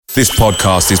This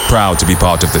podcast is proud to be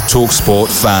part of the TalkSport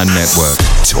Fan Network.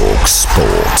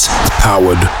 TalkSport.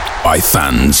 Powered by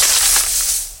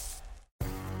fans.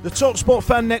 The TalkSport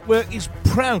Fan Network is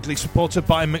proudly supported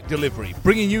by McDelivery,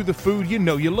 bringing you the food you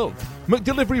know you love.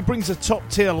 McDelivery brings a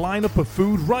top-tier lineup of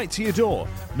food right to your door.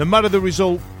 No matter the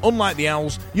result, unlike the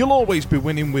Owls, you'll always be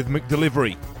winning with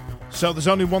McDelivery. So there's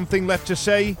only one thing left to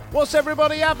say, what's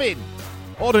everybody having?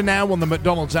 Order now on the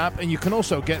McDonald's app, and you can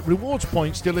also get rewards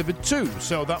points delivered too,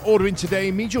 so that ordering today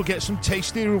means you'll get some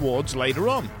tasty rewards later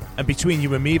on. And between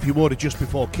you and me, if you order just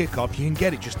before kickoff, you can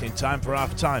get it just in time for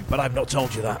half time, but I've not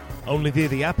told you that. Only via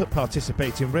the app at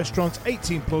participating restaurants,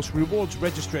 18 plus, rewards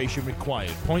registration required.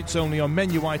 Points only on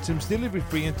menu items, delivery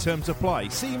free and terms apply.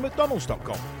 See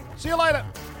mcdonalds.com. See you later.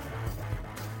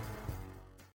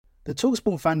 The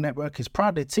TalkSport Fan Network is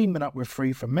proudly teaming up with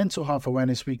Free for Mental Health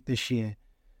Awareness Week this year.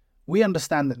 We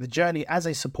understand that the journey as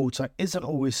a supporter isn't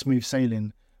always smooth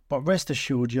sailing, but rest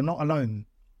assured you're not alone.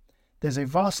 There's a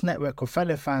vast network of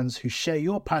fellow fans who share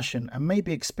your passion and may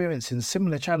be experiencing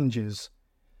similar challenges.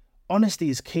 Honesty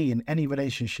is key in any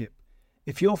relationship.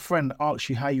 If your friend asks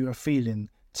you how you are feeling,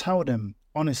 tell them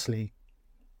honestly.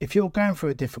 If you're going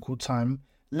through a difficult time,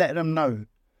 let them know.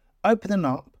 Opening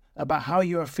up about how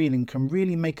you are feeling can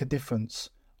really make a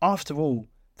difference. After all,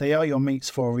 they are your mates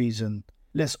for a reason.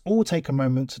 Let's all take a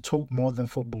moment to talk more than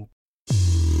football.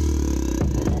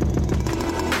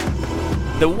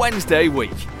 The Wednesday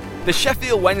Week, the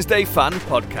Sheffield Wednesday Fan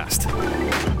Podcast.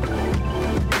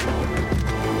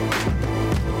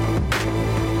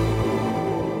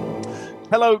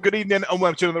 Hello, good evening, and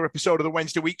welcome to another episode of the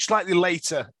Wednesday Week. Slightly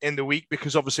later in the week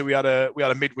because obviously we had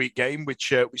a midweek game,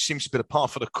 which seems to be a par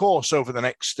for the course over the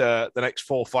next 4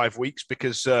 or 5 weeks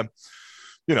because.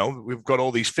 We've got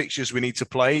all these fixtures we need to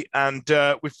play, and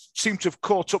we've seemed to have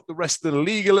caught up the rest of the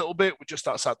league a little bit. We're just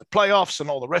outside the playoffs and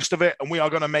all the rest of it, and we are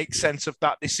going to make sense of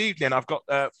that this evening. I've got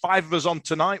 5 of us on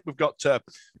tonight. We've got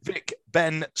Vic,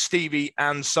 Ben, Stevie,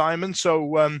 and Simon. So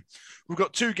we've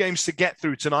got 2 games to get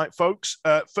through tonight, folks.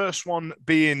 First one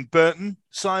being Burton.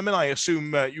 Simon, I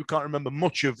assume you can't remember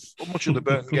much of the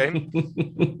Burton game.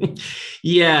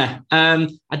 Yeah, I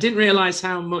didn't realise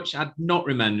how much I'd not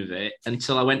remembered it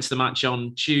until I went to the match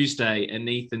on Tuesday, and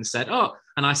Ethan said,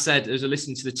 and I said, as I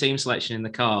listened to the team selection in the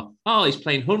car, he's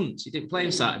playing Hunt. He didn't play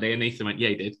on Saturday. And Ethan went, yeah,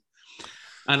 he did.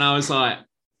 And I was like,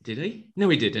 did he? No,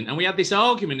 he didn't. And we had this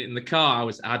argument in the car. I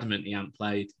was adamant he hadn't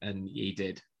played, and he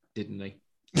did, didn't he?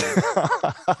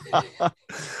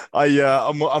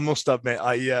 I must admit,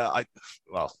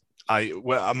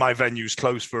 my venue's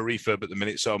closed for a refurb at the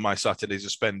minute, so my Saturdays are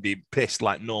spent being pissed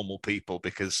like normal people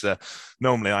because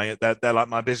normally they're like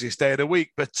my busiest day of the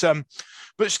week. But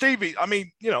Stevie, I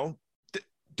mean,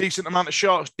 decent amount of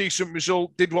shots, decent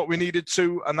result, did what we needed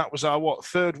to, and that was our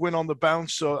 3rd win on the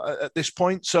bounce at this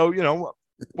point. So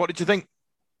what did you think?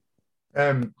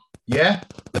 Yeah,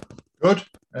 good.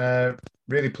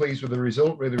 Really pleased with the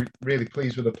result. Really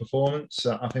pleased with the performance.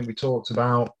 I think we talked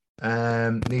about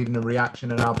needing a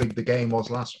reaction and how big the game was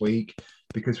last week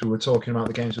because we were talking about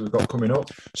the games that we've got coming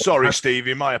up. Sorry,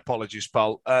 Stevie. My apologies,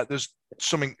 pal. There's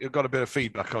something. You've got a bit of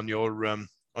feedback on your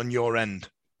end.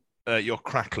 You're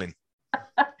crackling.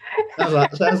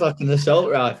 Sounds like an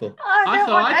assault rifle. I don't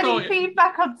want any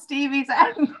feedback on Stevie's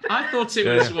end. I thought it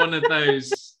was one of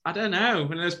those, I don't know,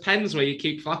 one of those pens where you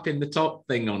keep flapping the top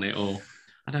thing on it, or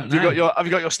I don't know. Have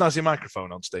you got your snazzy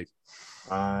microphone on, Steve?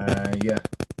 Yeah.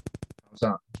 How's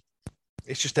that?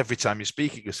 It's just every time you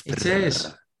speak, it goes. It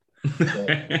is.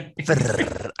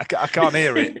 I can't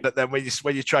hear it, but then when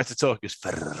you try to talk, it's.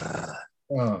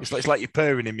 It's like you're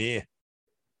purring in my ear.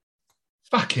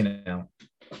 Fucking hell.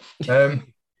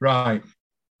 Right.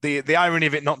 The irony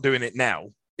of it not doing it now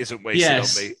isn't wasted on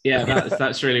me. Yeah,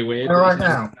 that's really weird. All right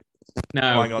now.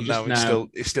 No, hang on. No,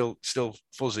 it's still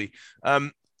fuzzy.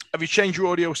 Have you changed your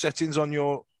audio settings on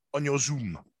your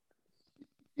Zoom?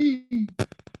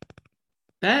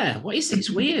 There. What is it? It's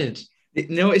weird. You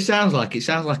know what it sounds like? It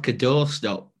sounds like a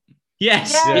doorstop.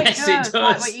 Yes, it does.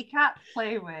 Like what you can't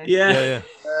play with. Yeah.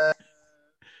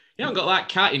 You haven't got that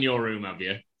cat in your room, have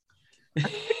you?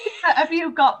 Have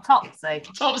you got Topsy?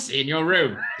 Topsy in your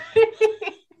room?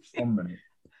 1 minute.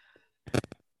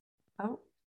 Oh.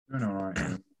 Doing all right.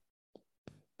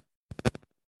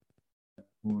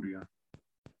 Audio.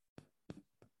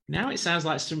 Now it sounds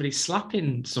like somebody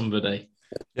slapping somebody.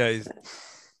 Yeah.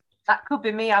 That could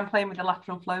be me. I'm playing with the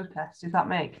lateral flow test. Is that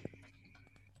me?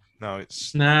 No,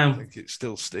 it's... No. I think it's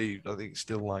still Steve. I think it's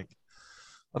still like...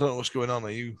 I don't know what's going on.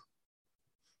 Have you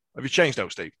changed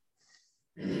out, Steve?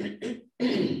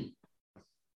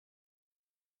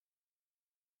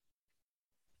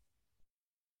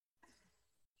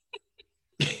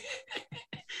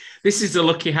 This is the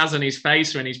look he has on his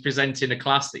face when he's presenting a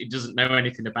class that he doesn't know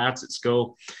anything about at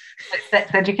school.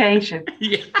 Sex education.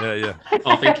 Yeah.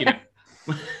 Oh, thinking.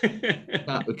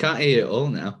 We can't hear it all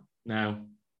now. No.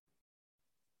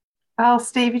 Oh,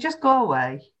 Steve, you just go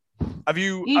away.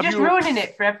 You're just ruining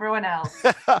it for everyone else.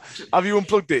 Have you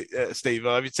unplugged it, Steve?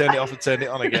 Or have you turned it off and turned it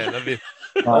on again? Have you?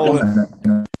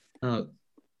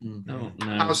 No.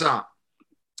 How's that?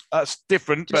 That's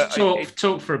different. Just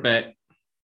talk for a bit.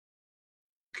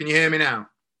 Can you hear me now?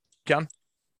 Can?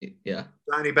 Yeah. Is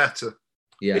that any better?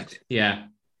 Yeah. Yeah.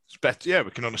 It's better. Yeah,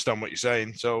 we can understand what you're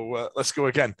saying. So let's go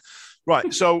again.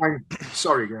 Right. So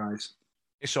sorry, guys.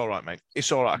 It's all right, mate.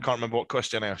 It's all right. I can't remember what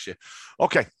question I asked you.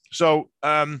 Okay. So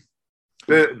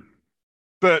Burton.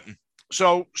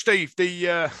 So Steve,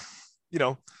 the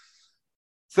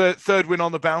third win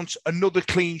on the bounce, another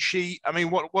clean sheet. I mean,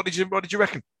 what did you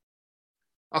reckon?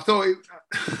 I thought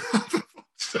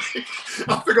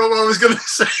I forgot what I was going to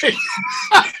say.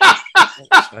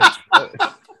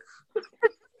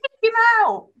 Him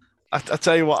out. I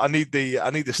tell you what, I need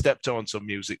the step tone some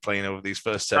music playing over these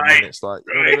first 10 minutes. Like,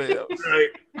 right.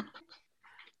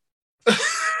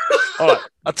 All right,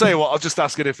 I'll tell you what, I'll just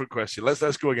ask a different question.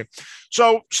 Let's go again.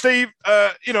 So, Steve,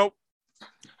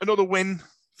 another win,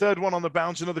 third one on the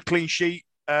bounce, another clean sheet.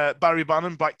 Barry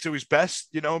Bannon back to his best,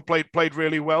 and played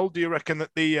really well. Do you reckon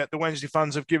that the Wednesday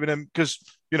fans have given him, because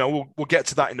we'll get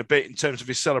to that in a bit in terms of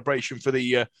his celebration for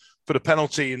the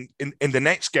penalty in the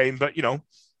next game, but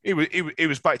he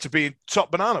was back to being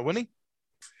top banana, wasn't he?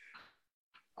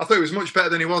 I thought he was much better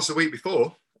than he was the week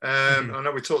before. I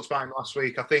know we talked about him last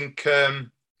week. I think the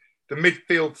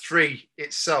midfield three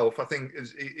itself, I think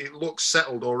it looks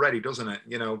settled already, doesn't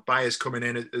it? Byers coming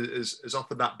in has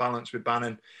offered that balance with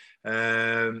Bannon.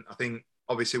 I think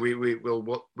obviously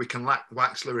we can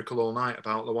wax lyrical all night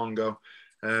about Luongo.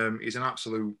 He's an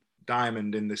absolute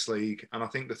diamond in this league, and I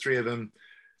think the three of them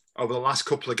over the last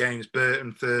couple of games,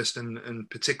 Burton first, and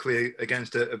particularly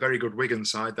against a very good Wigan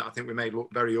side that I think we made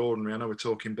look very ordinary. I know we're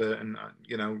talking Burton,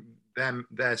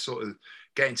 they're sort of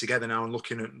getting together now and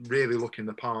really looking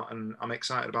the part, and I'm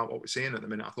excited about what we're seeing at the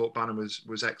minute. I thought Bannon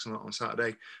was excellent on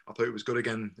Saturday. I thought it was good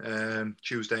again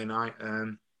Tuesday night.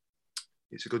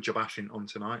 It's a good job Ashing on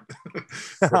tonight.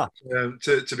 But,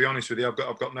 to be honest with you, I've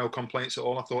got no complaints at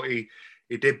all. I thought he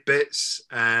did bits.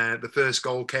 The first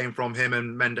goal came from him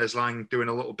and Mendes Lang doing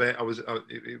a little bit.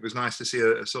 It was nice to see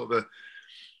a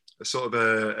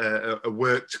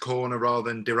worked corner rather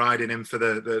than deriding him for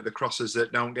the crosses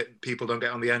that people don't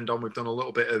get on the end on. We've done a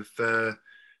little bit of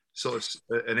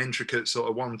an intricate sort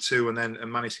of 1-2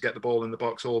 and managed to get the ball in the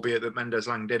box, albeit that Mendes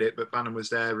Lang did it, but Bannon was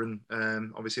there, and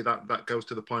obviously that goes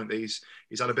to the point that he's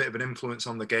had a bit of an influence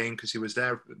on the game because he was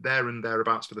there and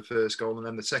thereabouts for the first goal, and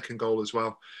then the second goal as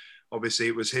well. Obviously,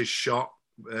 it was his shot.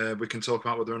 We can talk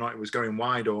about whether or not it was going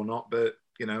wide or not, but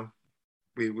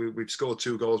we've scored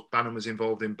 2 goals. Bannon was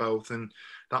involved in both, and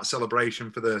that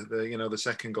celebration for the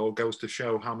second goal goes to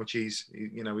show how much he's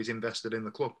invested in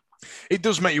the club. It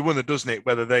does make you wonder, doesn't it,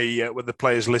 whether the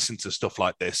players listen to stuff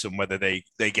like this and whether they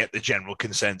get the general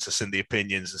consensus and the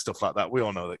opinions and stuff like that. We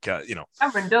all know that,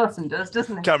 Cameron Dawson does,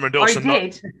 doesn't he? Cameron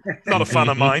Dawson, not a fan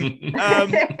of mine.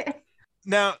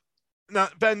 Now,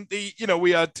 Ben, we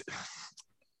had.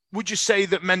 Would you say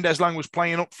that Mendes Lang was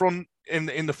playing up front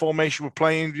in the formation we're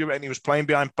playing? And he was playing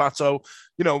behind Pato.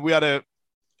 We had a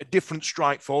different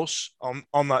strike force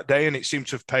on that day, and it seemed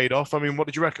to have paid off. I mean, what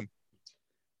did you reckon?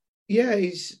 Yeah,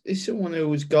 he's someone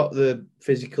who's got the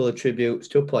physical attributes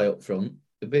to play up front,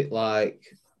 a bit like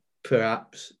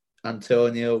perhaps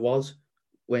Antonio was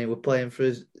when he was playing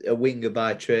for a winger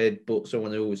by trade, but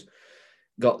someone who's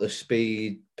got the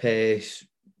speed, pace,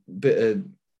 bit of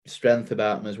strength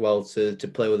about him as well to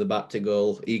play with the back to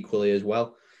goal equally as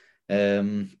well.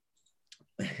 I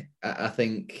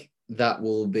think that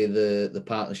will be the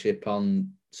partnership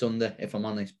on Sunday, if I'm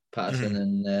honest, Patterson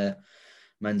and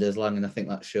Mendes Lang, and I think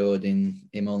that showed in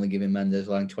him only giving Mendes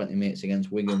Lang 20 minutes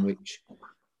against Wigan, which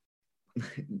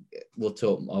we'll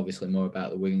talk obviously more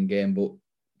about the Wigan game, but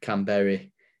Canberra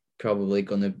probably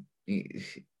going to,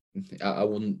 he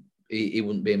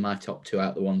wouldn't be in my top 2 out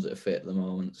of the ones that are fit at the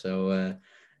moment. So,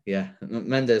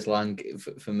 Mendes Lang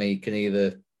for me can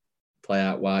either play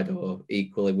out wide or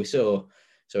equally. We saw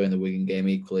in the Wigan game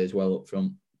equally as well up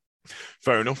front.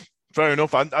 Fair enough.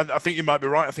 I think you might be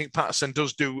right. I think Patterson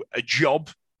does do a job.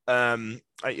 I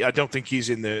don't think he's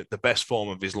in the best form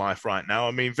of his life right now.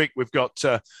 I mean, Vic, we've got,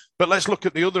 but let's look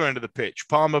at the other end of the pitch.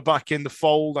 Palmer back in the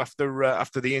fold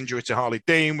after the injury to Harley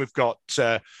Dean. We've got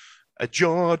a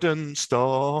Jordan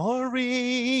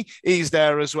Story. He's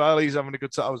there as well. He's having a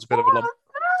good time. It was a bit of a lump.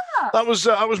 That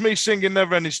was me singing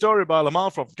 "Never Ending Story" by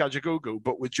Lamar from Kajagoogoo,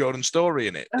 but with Jordan Story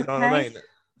in it. You know what I mean?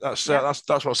 That's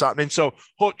what's happening. So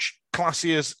Hutch,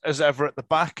 classy as ever at the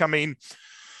back. I mean,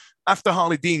 after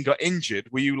Harley Dean got injured,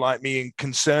 were you like me and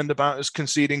concerned about us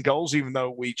conceding goals, even though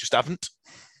we just haven't?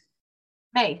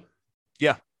 Me?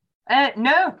 Yeah.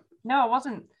 No, I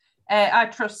wasn't. I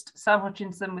trust Sam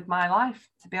Hutchinson with my life,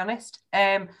 to be honest.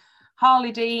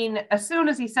 Harley Dean, as soon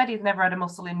as he said he's never had a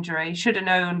muscle injury, he should have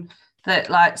known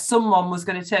that like someone was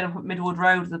going to turn up at Midwood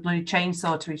Road with a bloody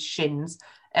chainsaw to his shins.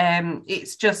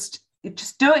 It's just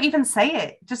don't even say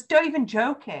it. Just don't even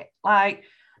joke it. Like,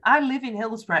 I live in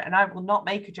Hillsborough and I will not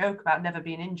make a joke about never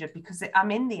being injured because I'm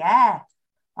in the air.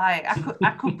 Like,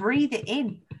 I could breathe it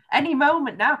in. Any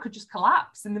moment now could just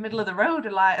collapse in the middle of the road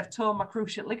and like have torn my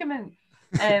cruciate ligament.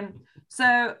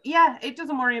 So yeah, it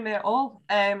doesn't worry me at all.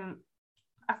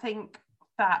 I think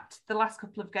that the last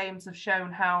couple of games have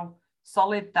shown how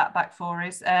solid that back four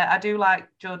is. I do like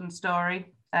Jordan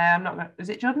Story. Is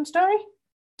it Jordan Story?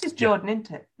 It is Jordan,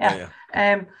 isn't it? Yeah.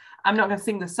 I'm not going to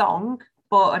sing the song,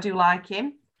 but I do like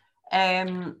him.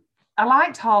 I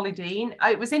liked Harley Dean.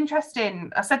 It was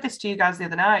interesting. I said this to you guys the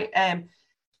other night.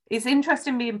 It's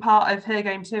interesting being part of Her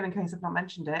Game 2, in case I've not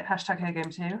mentioned it. Hashtag Her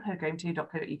Game 2,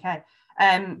 hergame2.co.uk.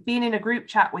 Being in a group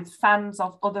chat with fans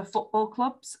of other football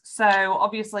clubs. So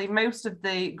obviously most of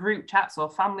the group chats or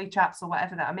family chats or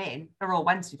whatever that I'm in are all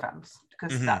Wednesday fans,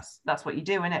 because that's what you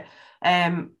do, innit?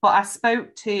 But I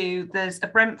spoke to, there's a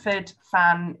Brentford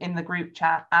fan in the group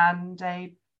chat and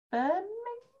a Birmingham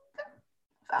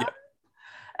fan.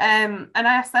 And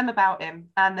I asked them about him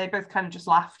and they both kind of just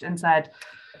laughed and said,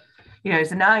 you know,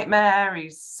 he's a nightmare,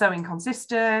 he's so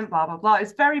inconsistent, blah, blah, blah.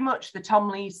 It's very much the Tom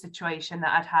Lees situation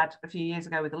that I'd had a few years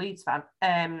ago with the Leeds fan.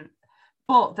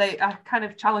 But I kind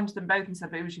of challenged them both and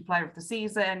said, who was your player of the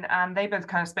season? And they both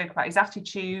kind of spoke about his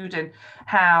attitude and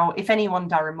how, if anyone,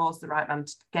 Darren Moore's the right man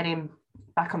to get him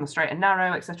back on the straight and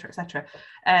narrow, etc., etc.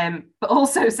 But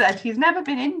also said he's never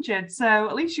been injured, so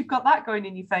at least you've got that going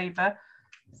in your favour.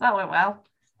 So that went well.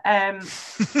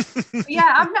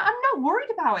 Yeah, I'm not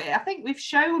worried about it. I think we've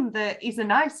shown that he's a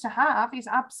nice to have. He's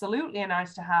absolutely a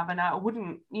nice to have, and I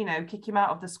wouldn't, kick him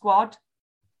out of the squad.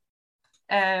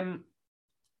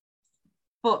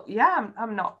 But yeah,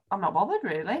 I'm not bothered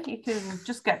really. He can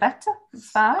just get better.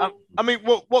 It's fine. I mean,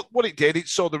 what it did, it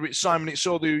saw the return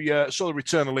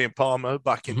of Liam Palmer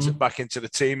back into the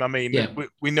team. I mean,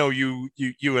 we know you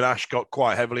and Ash got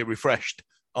quite heavily refreshed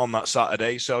on that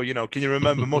Saturday. So, can you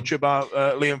remember much about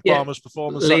Liam Palmer's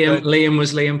performance? Liam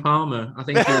was Liam Palmer. I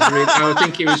think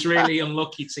he was really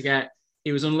unlucky to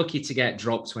get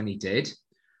dropped when he did.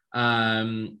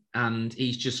 And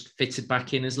he's just fitted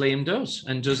back in as Liam does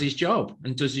and does his job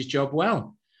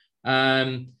well.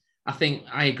 I think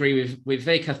I agree with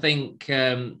Vic. I think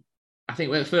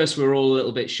at first we were all a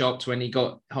little bit shocked when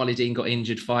Harley Dean got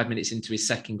injured 5 minutes into his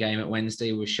second game at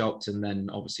Wednesday. We were shocked and then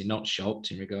obviously not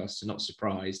shocked in regards to not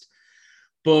surprised.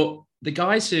 But the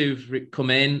guys who've come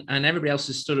in and everybody else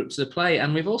has stood up to the plate.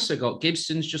 And we've also got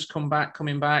Gibson's just coming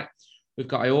back. We've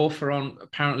got Iorfa on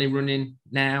apparently running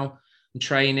now and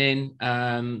training.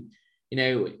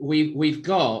 We've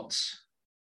got,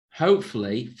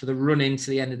 hopefully, for the run into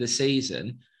the end of the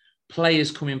season,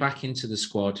 players coming back into the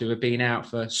squad who have been out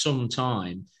for some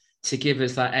time to give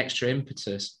us that extra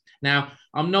impetus. Now,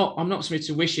 I'm not somebody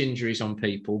to wish injuries on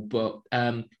people, but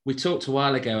we talked a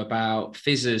while ago about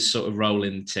Fizzer's sort of role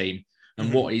in the team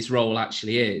and what his role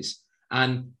actually is.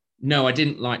 And no, I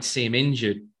didn't like to see him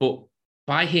injured, but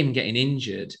by him getting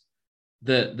injured,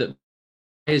 the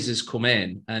Byers has come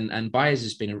in and Byers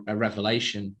has been a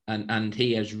revelation and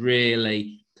he has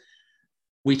really.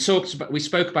 We spoke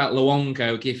about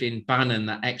Luongo giving Bannon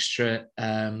that extra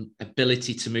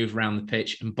ability to move around the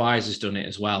pitch, and Byers has done it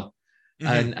as well.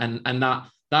 And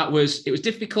it was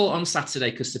difficult on Saturday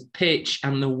because the pitch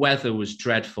and the weather was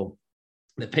dreadful.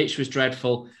 The pitch was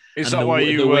dreadful. Is that why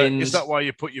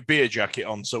you put your beer jacket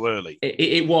on so early?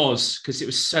 It was because it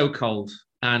was so cold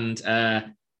and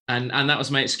that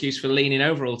was my excuse for leaning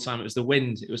over all the time. It was the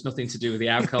wind. It was nothing to do with the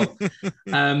alcohol.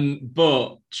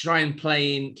 But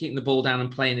keeping the ball down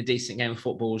and playing a decent game of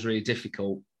football was really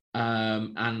difficult.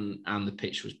 And the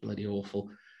pitch was bloody awful.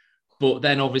 But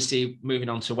then obviously moving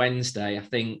on to Wednesday, I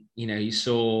think, you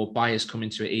saw Byers come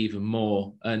into it even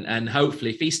more. And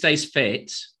hopefully if he stays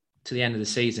fit to the end of the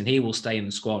season, he will stay in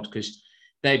the squad because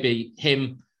they'd be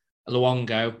him,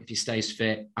 Luongo, if he stays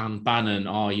fit, and Bannon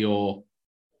are your...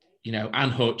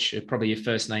 and Hutch are probably your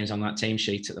first names on that team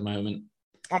sheet at the moment.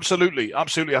 Absolutely. I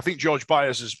think George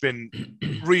Byers has been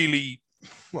really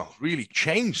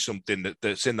changed something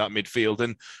that's in that midfield.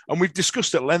 And we've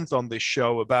discussed at length on this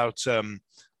show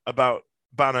about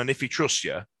Bannon, if he trusts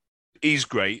you. he's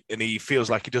great, and he feels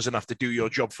like he doesn't have to do your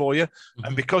job for you.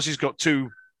 And because he's got two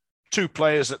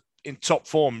players in top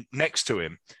form next to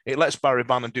him, it lets Barry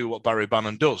Bannon do what Barry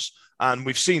Bannon does. And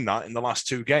we've seen that in the last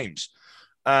 2 games.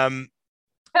 Can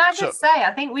I just say,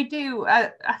 I think we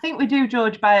do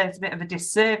George Byers a bit of a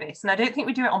disservice, and I don't think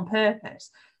we do it on purpose.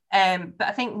 But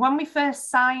I think when we first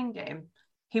signed him,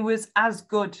 he was as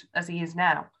good as he is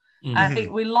now. And I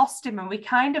think we lost him, and we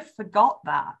kind of forgot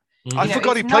that. I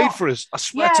forgot he played for us. I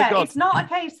swear to God. It's not a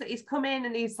case that he's come in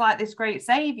and he's like this great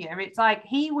saviour. It's like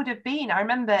he would have been. I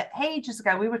remember ages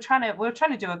ago we were trying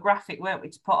to do a graphic, weren't we,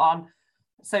 to put on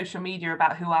social media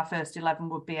about who our first 11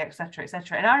 would be, etc.,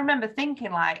 etc. And I remember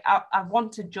thinking, like, I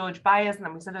wanted George Byers, and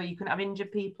then we said, oh, you couldn't have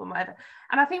injured people and whatever.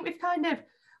 And I think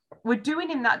we're doing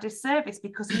him that disservice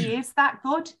because he is that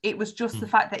good. It was just the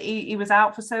fact that he was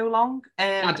out for so long.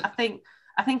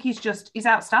 I think he's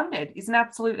outstanding. He's an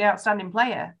absolutely outstanding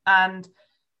player. And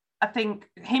I think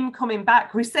him coming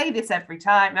back, we say this every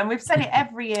time, and we've said it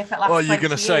every year for the last 20 years. Well, you're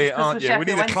going to say it, aren't you? We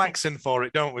need a klaxon for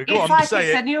it, don't we? Go on, say it.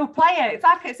 It's a new player. It's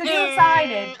like it's a new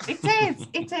signing.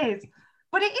 It is.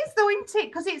 But it is though, isn't it?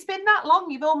 Because it's been that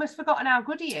long, you've almost forgotten how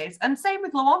good he is. And same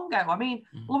with Luongo. I mean,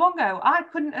 Luongo, I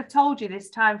couldn't have told you this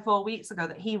time 4 weeks ago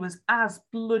that he was as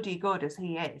bloody good as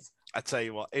he is. I tell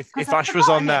you what, if Ash was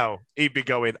on now, he'd be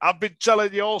going, I've been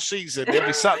telling you all season. He'd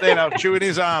be sat there now chewing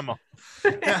his arm off.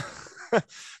 Yeah.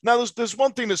 Now, there's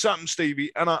one thing that's happened,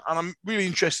 Stevie, and I'm really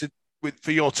interested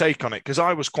for your take on it, because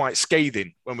I was quite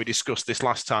scathing when we discussed this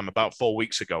last time about 4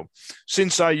 weeks ago.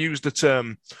 Since I used the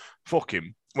term fuck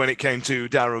him when it came to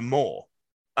Darren Moore,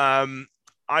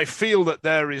 I feel that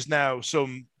there is now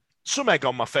some egg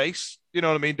on my face. You know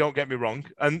what I mean? Don't get me wrong.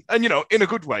 And you know, in a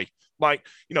good way. Like,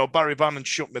 you know, Barry Bannon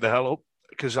shook me the hell up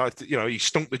because he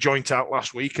stunk the joint out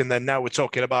last week, and then now we're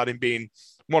talking about him being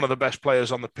one of the best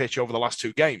players on the pitch over the last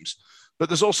 2 games. But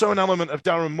there's also an element of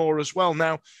Darren Moore as well.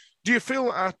 Now, do you feel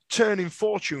our turn in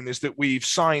fortune is that we've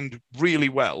signed really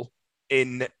well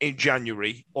in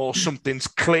January, or something's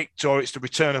clicked, or it's the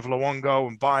return of Luongo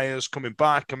and Byers coming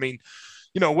back? I mean,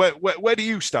 you know, where do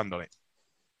you stand on it?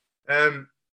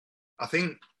 I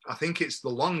think it's the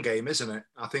long game, isn't it?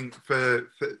 I think for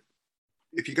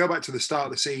if you go back to the start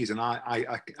of the season,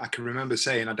 I can remember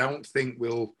saying I don't think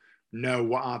we'll know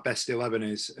what our best 11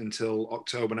 is until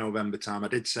October, November time. I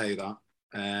did say that.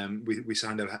 We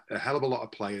signed a hell of a lot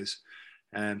of players,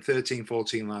 13,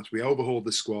 14 lads. We overhauled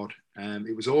the squad.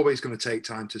 It was always going to take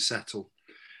time to settle.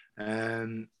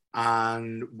 And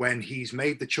when he's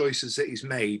made the choices that he's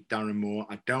made, Darren Moore,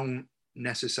 I don't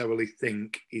necessarily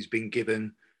think he's been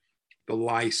given the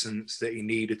license that he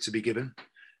needed to be given.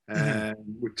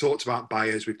 We've talked about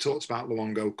Byers, we've talked about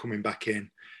Luongo coming back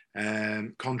in.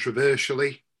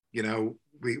 Controversially, you know,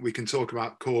 we can talk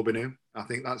about Corbeanu. I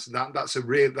think that's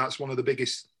one of the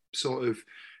biggest sort of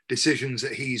decisions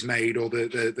that he's made, or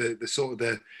the sort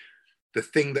of the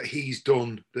thing that he's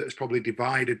done that has probably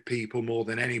divided people more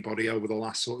than anybody over the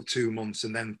last sort of 2 months.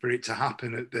 And then for it to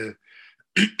happen at the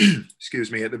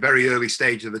at the very early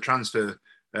stage of the transfer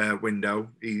window,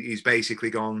 he's basically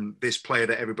gone, this player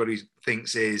that everybody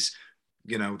thinks is,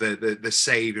 you know, the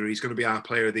saviour, he's going to be our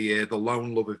player of the year, the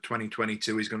lone love of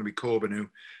 2022 is going to be Corbeanu.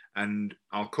 And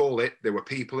I'll call it, there were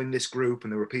people in this group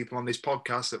and there were people on this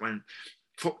podcast that went,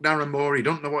 fuck Darren Moore, he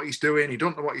don't know what he's doing, he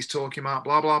don't know what he's talking about,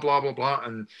 blah, blah, blah, blah, blah.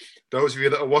 And those of you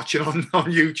that are watching on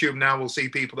YouTube now will see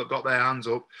people that got their hands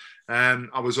up.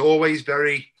 I was always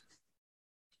very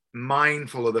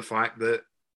mindful of the fact that,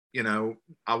 you know,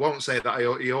 I won't say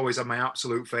that he always had my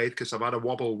absolute faith, because I've had a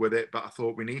wobble with it, but I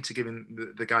thought we need to give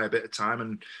him the guy a bit of time.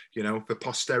 And, you know, for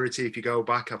posterity, if you go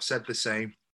back, I've said the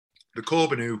same. The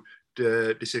Corbeanu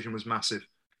decision was massive,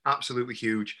 absolutely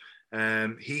huge.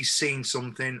 He's seen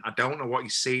something. I don't know what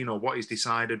he's seen or what he's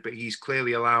decided, but he's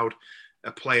clearly allowed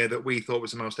a player that we thought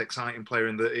was the most exciting player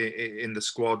in the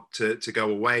squad to go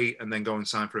away and then go and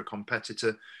sign for a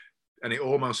competitor. And it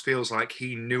almost feels like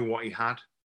he knew what he had,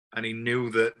 and he knew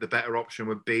that the better option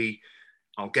would be,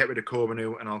 I'll get rid of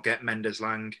Corbeanu and I'll get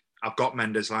Mendes-Lang. I've got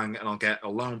Mendes-Lang, and I'll get a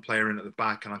lone player in at the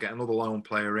back, and I'll get another lone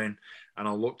player in, and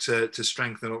I'll look to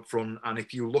strengthen up front. And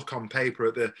if you look on paper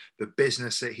at the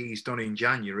business that he's done in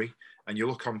January, and you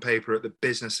look on paper at the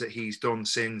business that he's done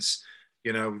since,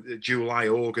 you know, July,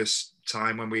 August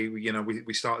time, when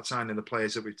we started signing the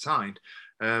players that we've signed,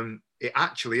 it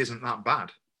actually isn't that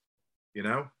bad, you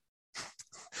know.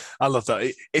 I love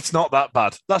that. It's not that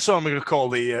bad. That's what I'm going to call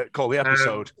the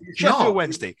episode. Sheffield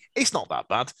Wednesday. It's not that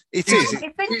bad. It is. It's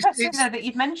interesting though that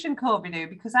you've mentioned Corbeanu,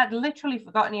 because I'd literally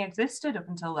forgotten he existed up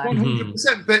until then.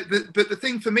 100%. But the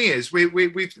thing for me is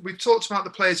we've talked about the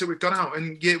players that we've got out,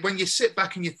 and when you sit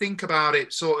back and you think about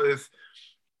it, sort of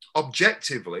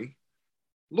objectively,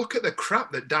 look at the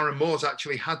crap that Darren Moore's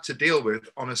actually had to deal with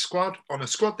on a squad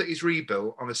that he's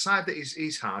rebuilt, on a side that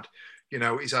he's had. You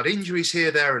know, he's had injuries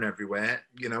here, there, and everywhere.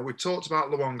 You know, we've talked about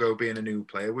Luongo being a new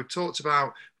player. We've talked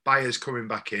about Byers coming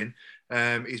back in.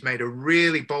 He's made a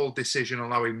really bold decision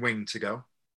allowing Wing to go.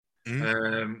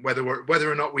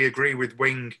 Whether or not we agree with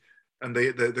Wing and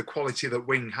the quality that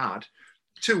Wing had,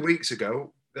 2 weeks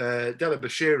ago, Dele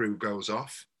Bashiru goes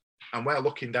off, and we're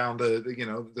looking down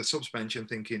the suspension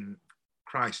thinking,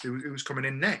 Christ, who's coming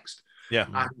in next? Yeah,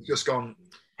 and he's just gone.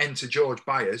 Enter George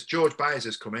Byers. George Byers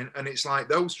has come in, and it's like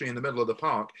those three in the middle of the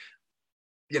park.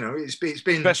 You know, it's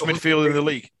been best midfielder in the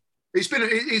league. It's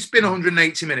been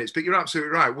 180 minutes, but you're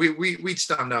absolutely right. We'd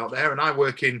stand out there, and I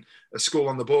work in a school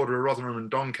on the border of Rotherham and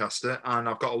Doncaster, and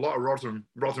I've got a lot of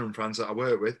Rotherham fans that I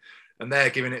work with, and they're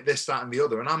giving it this, that, and the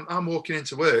other. And I'm walking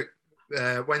into work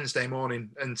Wednesday morning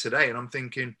and today, and I'm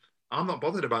thinking I'm not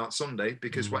bothered about Sunday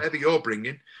because whatever you're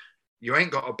bringing. You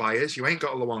ain't got a Byers, you ain't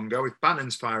got a Luongo. If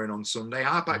Bannon's firing on Sunday,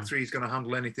 our back three is going to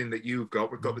handle anything that you've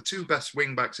got. We've got the two best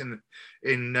wing backs in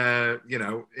the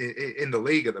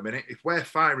league at the minute. If we're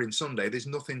firing Sunday, there's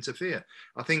nothing to fear.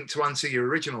 I think to answer your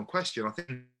original question, I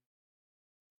think.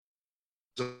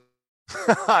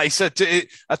 I said,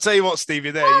 I tell you what, Stevie.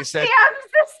 There, you said.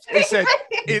 He said,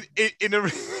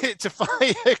 to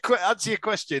answer your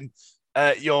question,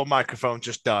 your microphone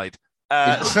just died.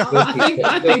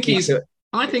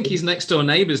 I think his next door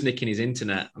neighbour's nicking his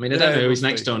internet. I mean, I don't know who his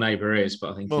next door neighbour is,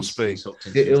 but I think must be. He's hooked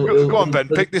into Go on, Ben.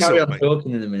 Pick this up. He'll carry on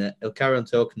talking in a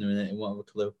minute. He won't have a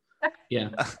clue. Yeah.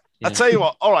 I tell you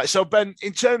what. All right. So Ben,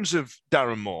 in terms of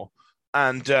Darren Moore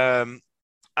and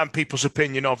people's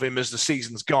opinion of him as the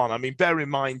season's gone, I mean, bear in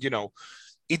mind, you know,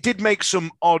 he did make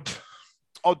some odd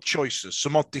choices,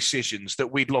 some odd decisions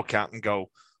that we'd look at and go,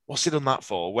 what's he done that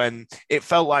for? When it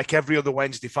felt like every other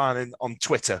Wednesday fan on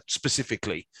Twitter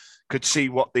specifically could see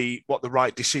what the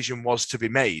right decision was to be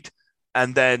made.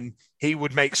 And then he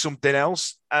would make something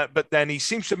else. But then he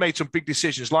seems to have made some big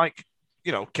decisions like,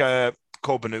 you know,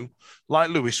 Corbanu, like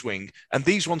Lewis Wing. And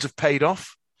these ones have paid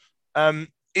off. Was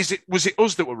it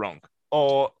us that were wrong?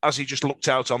 Or has he just looked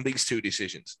out on these two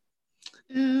decisions?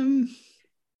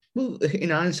 Well, in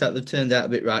hindsight, they've turned out a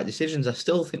bit right decisions. I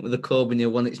still think with the Corbanu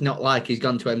one, it's not like he's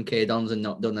gone to MK Dons and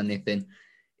not done anything.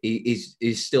 He's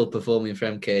still performing for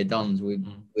MK Dons. We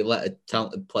let a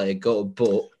talented player go,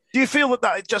 but do you feel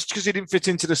that just because he didn't fit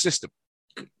into the system?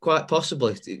 Quite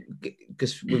possibly,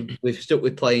 because we've stuck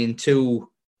with playing two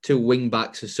wing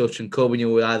backs as such, and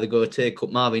Corbanu would either go take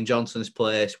up Marvin Johnson's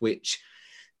place, which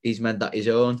he's made that his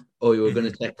own, or you were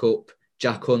going to take up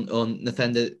Jack Hunt on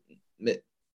Nathenda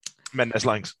Mendes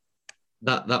Langs.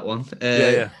 That one,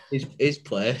 his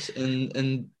place,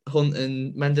 and Hunt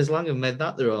and Mendes Lang have made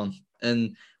that their own.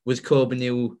 And was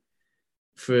Corbanu,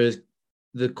 for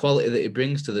the quality that he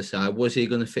brings to the side, was he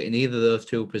going to fit in either of those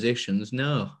two positions?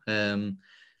 No.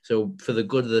 So for the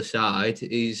good of the side,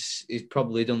 he's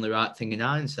probably done the right thing in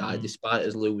hindsight, despite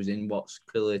us losing what's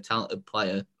clearly a talented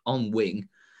player on wing.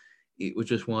 It was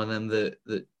just one of them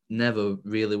that never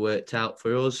really worked out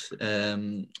for us.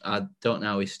 I don't know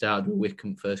how he started with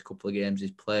Wickham first couple of games he's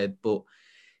played, but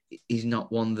he's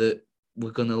not one that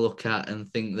we're going to look at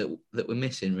and think that we're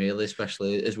missing, really,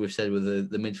 especially as we've said with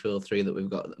the midfield three that we've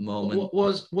got at the moment.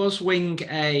 Was Wing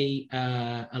a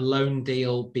loan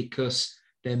deal because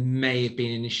there may have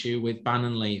been an issue with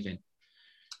Bannon leaving?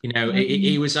 You know,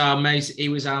 he was our.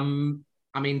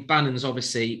 I mean, Bannon's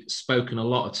obviously spoken a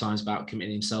lot of times about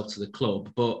committing himself to the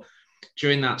club, but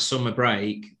during that summer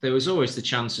break, there was always the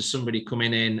chance of somebody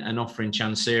coming in and offering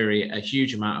Chansiri a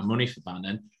huge amount of money for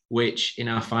Bannon, which in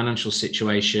our financial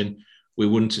situation, we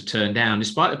wouldn't have turned down,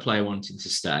 despite the player wanting to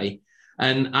stay.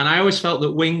 And I always felt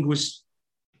that Wing was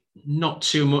not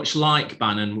too much like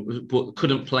Bannon, but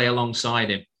couldn't play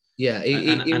alongside him. Yeah,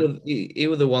 he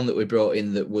was the one that we brought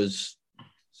in that was,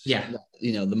 you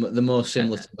know, the most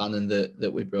similar to Bannon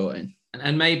that we brought in.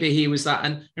 And maybe he was that.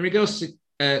 And in regards to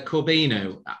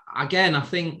Corbino, again, I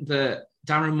think that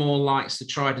Darren Moore likes the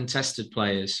tried and tested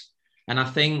players. And I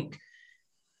think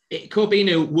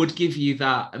Corbino would give you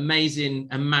that amazing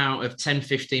amount of 10,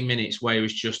 15 minutes where he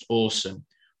was just awesome.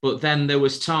 But then there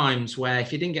was times where if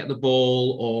he didn't get the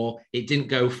ball or it didn't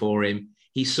go for him,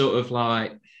 he sort of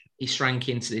like, he shrank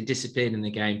into it, disappeared in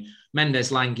the game.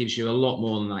 Mendes Lang gives you a lot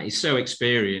more than that. He's so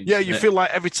experienced. Yeah, you feel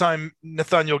like every time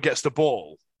Nathaniel gets the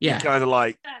ball, you're kind of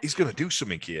like, he's going to do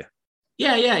something here.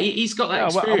 Yeah, he's got that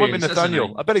experience. I went with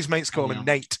Nathaniel. I bet his mates call him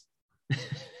Nate.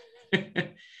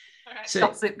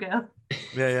 Gossip girl.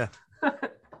 Yeah.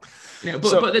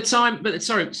 But the time,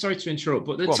 sorry to interrupt,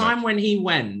 but the time when he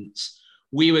went,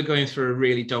 we were going through a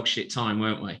really dog shit time,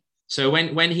 weren't we? So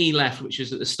when he left, which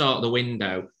was at the start of the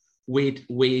window, we'd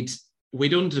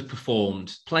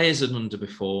underperformed. Players had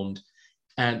underperformed.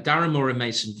 Darren Moore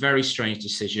made some very strange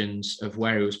decisions of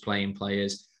where he was playing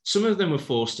players. Some of them were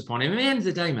forced upon him. At the end of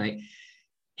the day, mate,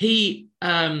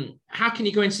 how can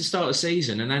you go into the start of the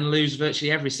season and then lose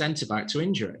virtually every centre back to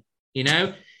injury?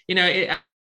 I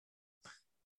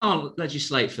can't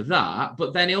legislate for that.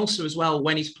 But then also as well,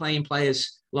 when he's playing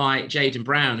players like Jayden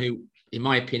Brown, who in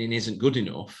my opinion isn't good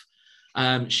enough,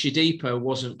 Shadipo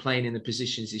wasn't playing in the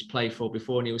positions he's played for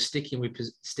before, and he was sticking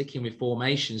with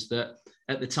formations that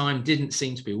at the time didn't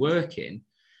seem to be working,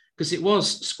 because it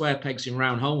was square pegs in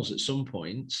round holes at some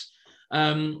points.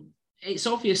 It's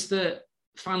obvious that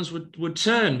fans would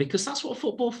turn, because that's what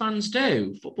football fans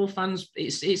do. Football fans,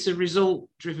 it's a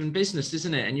result-driven business,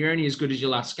 isn't it? And you're only as good as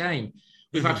your last game.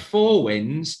 We've had 4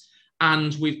 wins,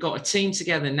 and we've got a team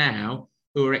together now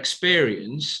who are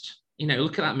experienced.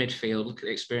 Look at that midfield. Look at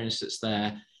the experience that's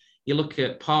there. You look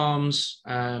at Palms,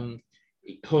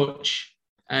 Hutch.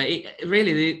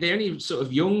 Really, the only sort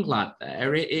of young lad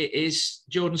there is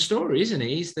Jordan Story, isn't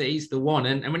he? He's the one.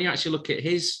 And when you actually look at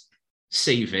his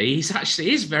CV,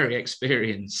 he's very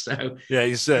experienced. So yeah,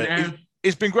 he's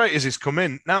been great as he's come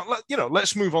in. Now,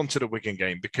 let's move on to the Wigan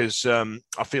game, because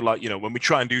I feel like when we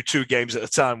try and do 2 games at a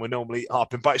time, we're normally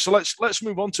harping back. So let's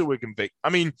move on to Wigan, Vic. I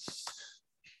mean,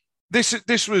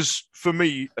 this was for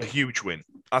me a huge win.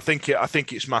 I think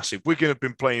it's massive. Wigan have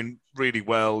been playing really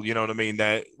well. You know what I mean?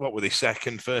 What were they,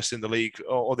 second, first in the league,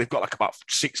 or they've got like about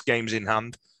 6 games in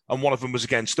hand, and one of them was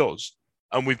against us,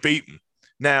 and we've beaten.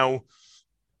 Now,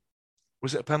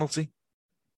 was it a penalty?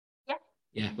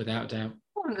 Yeah, without doubt. It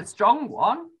wasn't a strong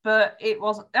one, but it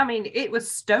was. I mean, it was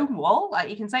stonewall. Like,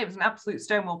 you can say it was an absolute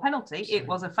stonewall penalty. It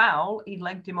was a foul. He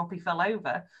legged him up. He fell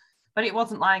over, but it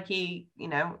wasn't like he,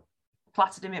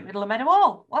 flattered him in the middle of Meadow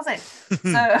Hall, was it?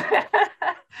 So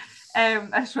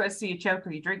I just want to see you choke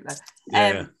on your drink there.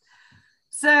 Yeah.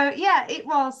 So yeah, it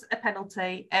was a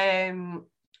penalty. I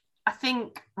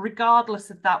think regardless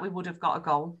of that, we would have got a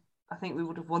goal. I think we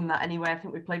would have won that anyway. I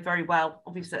think we played very well.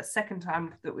 Obviously, that's the second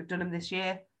time that we've done them this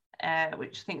year,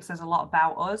 which I think says a lot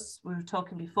about us. We were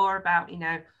talking before about,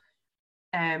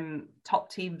 top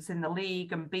teams in the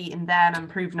league and beating them and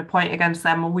proving a point against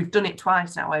them. Well, we've done it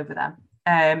twice now over them.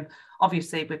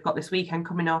 Obviously, we've got this weekend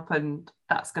coming up, and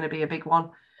that's going to be a big one.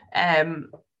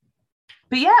 But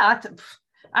yeah,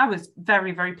 I was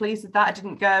very, very pleased with that. I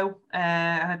didn't go.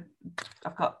 I've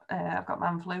got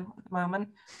man flu at the moment,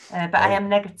 but I am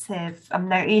negative.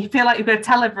 You feel like you've got to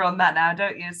tell everyone that now,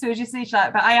 don't you? As soon as you see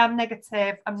like, but I am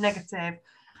negative. I'm negative.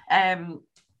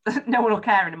 No one will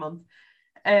care in a month.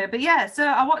 But yeah, so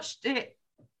I watched it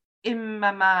in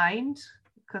my mind,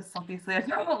 because obviously I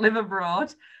don't live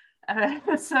abroad.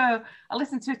 So I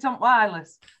listened to it on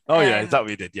wireless. Oh yeah, is that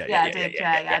what you did? Yeah,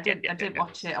 I did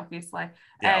watch it, obviously.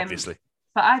 Yeah, obviously.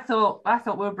 But I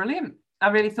thought we were brilliant. I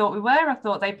really thought we were. I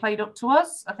thought they played up to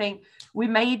us. I think we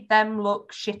made them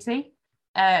look shitty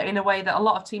in a way that a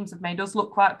lot of teams have made us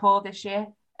look quite poor this year.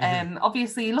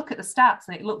 Obviously, you look at the stats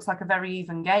and it looks like a very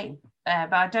even game.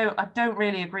 But I don't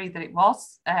really agree that it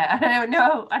was. I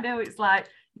know it's like,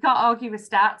 you can't argue with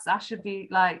stats. Ash should be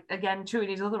like, again, chewing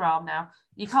his other arm now.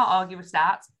 You can't argue with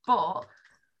stats, but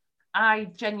I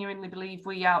genuinely believe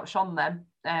we outshone them.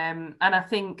 And I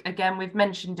think, again, we've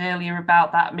mentioned earlier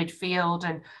about that midfield.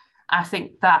 And I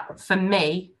think that for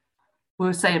me, we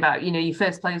were saying about, your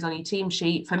first players on your team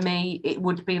sheet. For me, it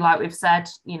would be like we've said,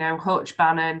 Hutch,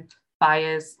 Bannon,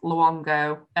 Byers,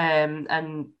 Luongo,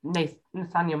 and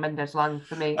Nathaniel Mendez-Lang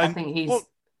for me. I think he's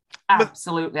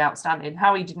absolutely outstanding.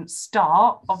 How he didn't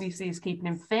start, obviously, is keeping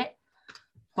him fit.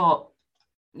 But,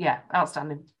 yeah,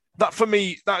 outstanding. That for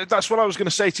me, that's what I was going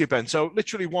to say to you, Ben. So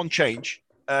literally one change.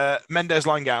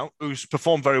 Mendez-Lang out, who's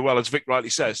performed very well, as Vic rightly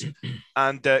says,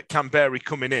 and Canberra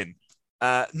coming in.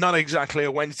 Not exactly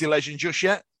a Wednesday legend just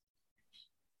yet.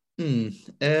 I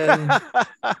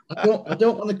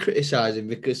don't want to criticise him,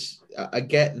 because I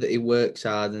get that he works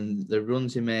hard and the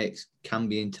runs he makes can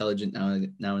be intelligent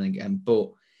now and again,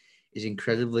 but he's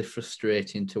incredibly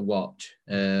frustrating to watch.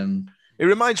 It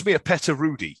reminds me of Petter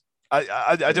Rudy.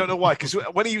 I don't know why, because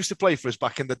when he used to play for us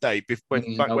back in the day, when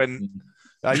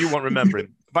you won't remember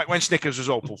him, back when Snickers was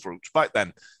Opal Fruits, back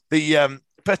then, the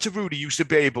Petter Rudy used to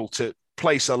be able to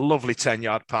place a lovely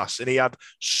 10-yard pass, and he had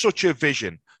such a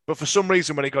vision. But for some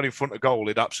reason, when he got in front of goal,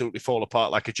 he'd absolutely fall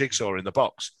apart like a jigsaw in the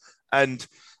box. And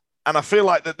I feel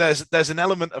like that there's an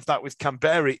element of that with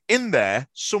Canberra in there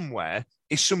somewhere.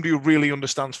 Is somebody who really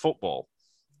understands football,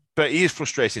 but he is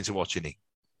frustrating to watch, isn't he?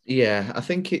 Yeah, I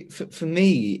think for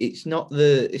me, it's not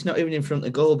even in front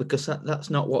of goal, because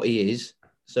that's not what he is.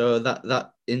 So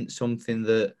that isn't something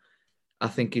that I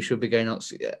think he should be going on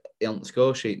the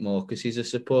score sheet more because he's a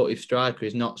supportive striker.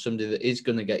 He's not somebody that is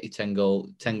going to get you 10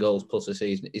 goals plus a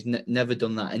season. He's never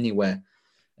done that anywhere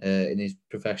in his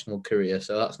professional career.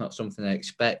 So that's not something I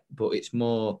expect, but it's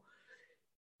more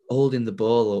holding the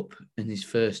ball up in his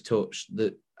first touch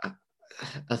that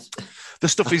the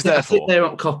stuff he's there for. Sit there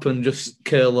on cop and just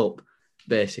curl up,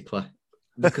 basically.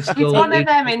 Because he's one of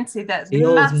them, isn't he, that's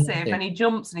massive and he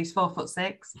jumps and he's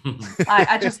 4'6".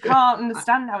 I just can't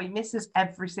understand how he misses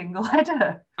every single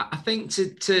header. I think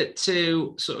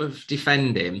to sort of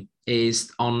defend him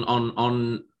is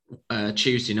on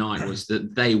Tuesday night was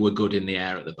that they were good in the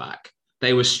air at the back.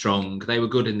 They were strong. They were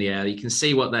good in the air. You can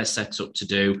see what they're set up to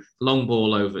do. Long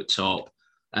ball over top.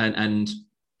 And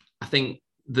I think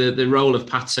the role of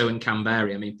Pato and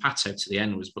Canberra, I mean, Pato to the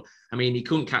end was, I mean, he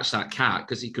couldn't catch that cat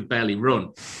because he could barely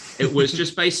run. It was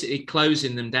just basically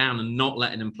closing them down and not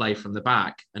letting them play from the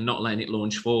back and not letting it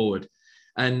launch forward.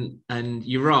 And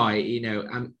you're right, you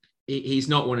know, he's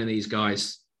not one of these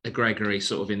guys, a Gregory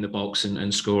sort of in the box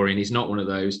and scoring. He's not one of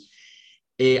those.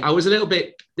 I was a little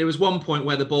bit, there was one point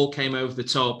where the ball came over the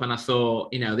top and I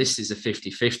thought, you know, this is a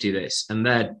 50-50 this. And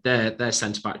their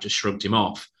centre-back just shrugged him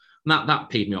off. And that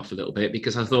peed me off a little bit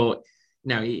because I thought,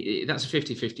 no, that's a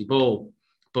 50-50 ball.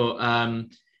 But,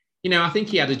 you know, I think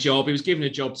he had a job. He was given a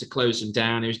job to close them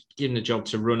down. He was given a job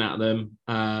to run at them.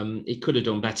 He could have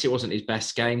done better. It wasn't his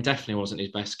best game. Definitely wasn't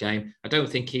his best game. I don't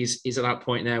think he's at that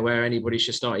point now where anybody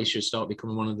should start. He should start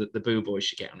becoming one of the boo boys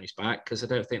should get on his back because I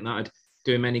don't think that would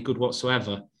do him any good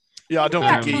whatsoever. Yeah, I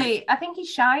don't think I think he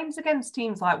shines against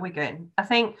teams like Wigan. I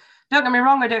think, don't get me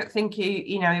wrong, I don't think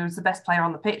he was the best player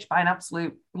on the pitch by an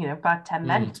absolute, by 10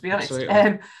 men, to be honest.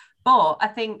 But I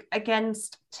think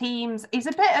against teams, it's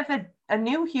a bit of a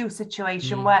new Hugh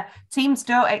situation where teams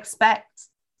don't expect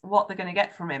what they're going to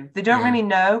get from him. They don't really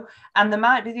know. And there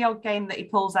might be the odd game that he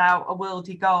pulls out a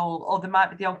worldie goal, or there might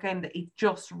be the odd game that he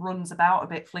just runs about a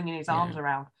bit, flinging his arms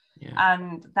around. Yeah.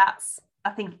 And I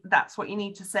think that's what you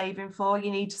need to save him for. You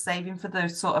need to save him for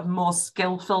those sort of more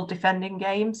skillful defending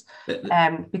games,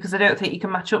 because I don't think you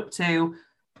can match up to,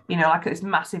 like this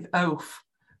massive oaf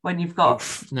when you've got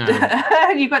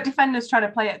you've got defenders trying to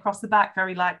play it across the back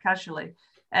very casually.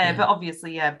 But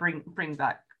obviously, bring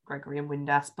back Gregory and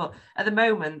Windass. But at the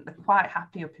moment, they're quite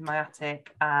happy up in my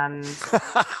attic, and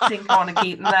I think I want to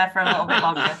keep them there for a little bit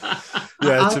longer.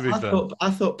 Yeah, to be fair, I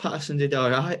thought Patterson did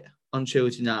all right on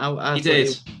Tuesday night. He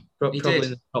did. Probably in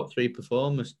the top three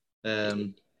performers.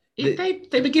 They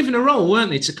were given a role, weren't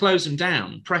they, to close them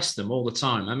down, press them all the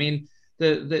time. I mean,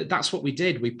 that's what we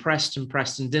did. We pressed and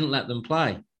didn't let them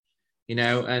play, and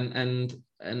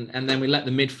then we let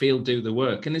the midfield do the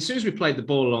work. And as soon as we played the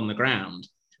ball on the ground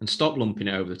and stopped lumping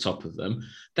it over the top of them,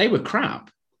 they were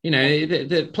crap.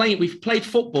 We've played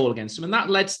football against them, and that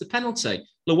led to the penalty.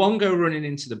 Luongo running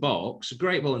into the box, a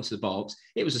great ball into the box.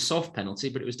 It was a soft penalty,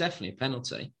 but it was definitely a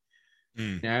penalty.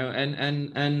 And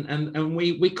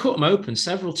we cut them open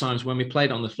several times when we played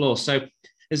on the floor. So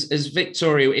as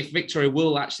Victoria, if Victoria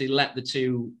will actually let the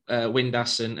two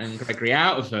Windass and Gregory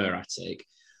out of her attic,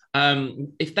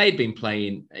 if they'd been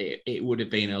playing, it would have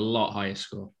been a lot higher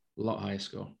score.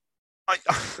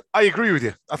 I agree with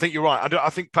you. I think you're right. I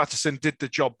think Patterson did the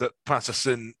job that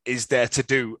Patterson is there to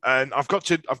do, and I've got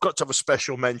to have a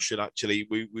special mention. Actually,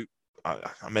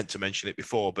 I meant to mention it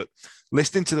before, but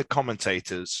listening to the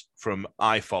commentators from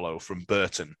iFollow from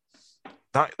Burton,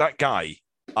 that guy,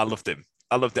 I loved him.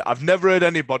 I've never heard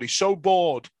anybody so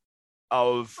bored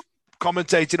of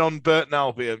commentating on Burton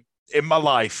Albion in my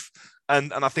life.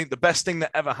 And I think the best thing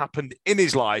that ever happened in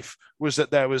his life was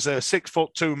that there was a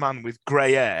 6'2" man with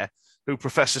grey hair who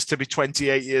professes to be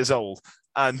 28 years old.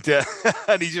 And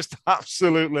and he just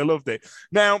absolutely loved it.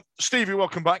 Now, Stevie,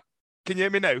 welcome back. Can you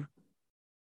hear me now?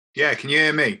 Yeah, can you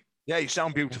hear me? Yeah, you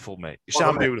sound beautiful, mate. You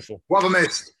sound beautiful. What have I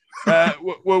missed?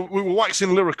 We were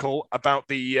waxing lyrical about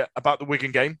the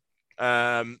Wigan game,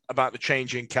 about the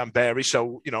change in Canberra.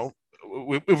 So,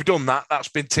 we've done that. That's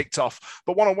been ticked off.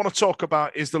 But what I want to talk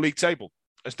about is the league table,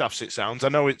 as daft as it sounds. I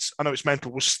know it's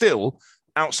mental. We're still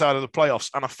outside of the playoffs.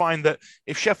 And I find that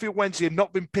if Sheffield Wednesday had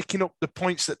not been picking up the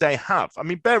points that they have, I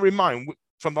mean, bear in mind,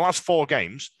 from the last 4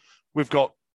 games, we've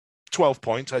got 12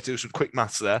 points. I do some quick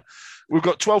maths there. We've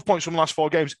got 12 points from the last 4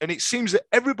 games, and it seems that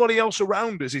everybody else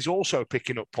around us is also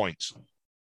picking up points.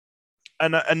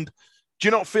 And do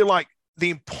you not feel like the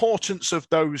importance of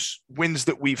those wins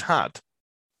that we've had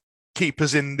keep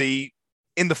us in the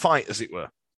fight, as it were?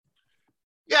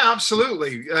 Yeah,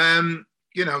 absolutely.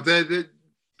 The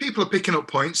people are picking up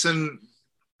points, and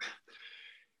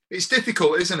it's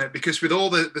difficult, isn't it? Because with all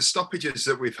the stoppages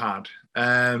that we've had,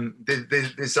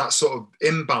 There's that sort of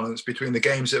imbalance between the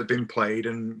games that have been played,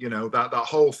 and that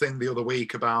whole thing the other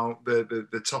week about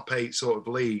the top 8 sort of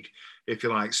league, if you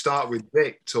like. Start with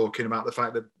Vic talking about the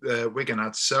fact that Wigan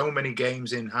had so many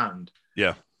games in hand.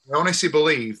 Yeah, I honestly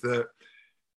believe that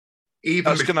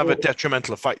that's going to have a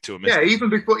detrimental effect to them. Yeah, even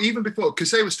before, because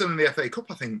they were still in the FA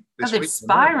Cup, I think. They've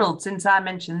spiralled since I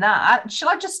mentioned that. Shall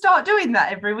I just start doing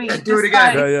that every week? Yeah, do it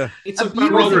again. Yeah. It's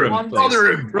about Rotherham.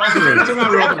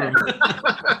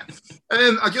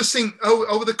 I just think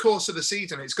over the course of the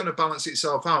season, it's going to balance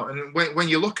itself out. And when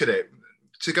you look at it,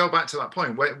 to go back to that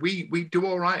point, where we do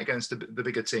all right against the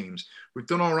bigger teams. We've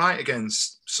done all right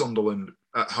against Sunderland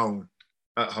at home.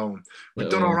 We've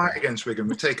done all right against Wigan.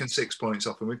 We've taken 6 points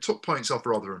off them. We've took points off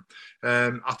Rotherham.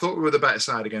 I thought we were the better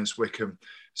side against Wickham.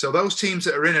 So those teams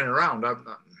that are in and around,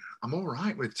 I'm all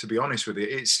right with, to be honest with you.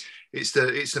 It's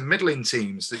the middling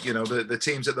teams that, the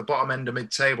teams at the bottom end of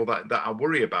mid-table that I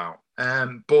worry about.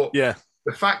 But the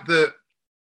fact that,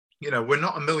 we're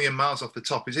not a million miles off the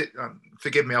top, is it?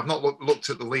 Forgive me, I've not looked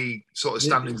at the league sort of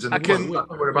standings.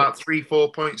 We're about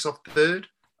 3-4 points off third.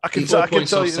 I can tell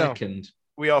you second.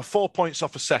 We are 4 points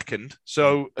off a second.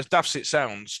 So as daft as it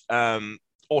sounds,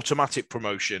 automatic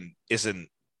promotion isn't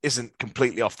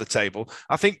completely off the table.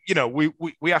 I think,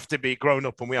 we have to be grown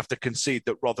up and we have to concede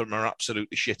that Rotherham are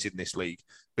absolutely shit in this league,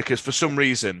 because for some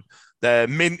reason they're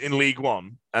mint in League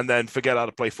One and then forget how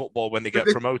to play football when they get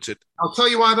promoted. I'll tell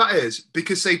you why that is,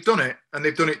 because they've done it, and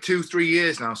they've done it 2-3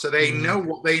 years now. So they know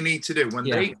what they need to do. When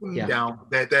they come down,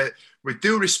 they're with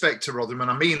due respect to Rotherham, and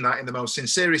I mean that in the most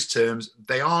sincerest terms,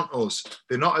 they aren't us.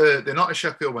 They're not a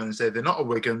Sheffield Wednesday. They're not a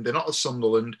Wigan. They're not a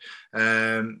Sunderland.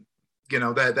 They're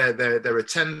a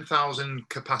 10,000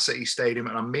 capacity stadium,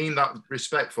 and I mean that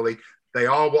respectfully. They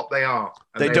are what they are.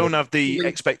 They don't have the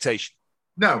expectation.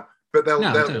 No, but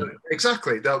they'll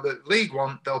exactly. The League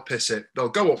One, they'll piss it. They'll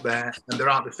go up there and they're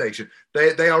out the station.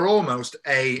 They are almost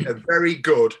a very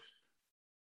good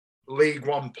League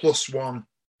One +1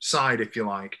 side, if you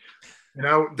like.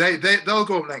 They'll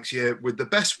go up next year with the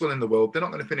best will in the world. They're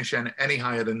not going to finish any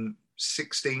higher than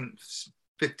 16th,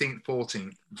 15th,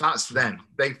 14th. That's them.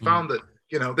 They found that,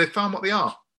 they found what they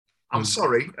are. I'm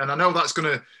sorry. And I know that's going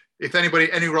to, if any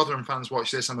Rotherham fans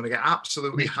watch this, I'm going to get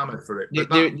absolutely hammered for it. But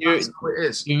that's how it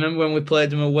is. You remember when we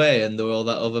played them away and they were all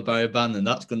that over Barry Bannon?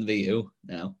 That's going to be you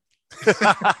now.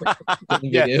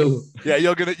 Yeah,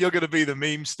 you're gonna be the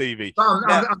meme, Stevie.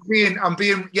 I'm being I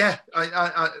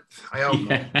hope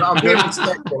not. I'm being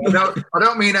respectful. I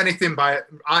don't mean anything by it.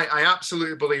 I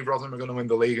absolutely believe Rotherham are going to win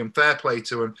the league, and fair play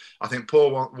to him. I think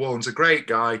Paul Warren's a great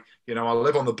guy. I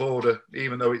live on the border,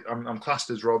 even though I'm classed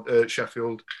as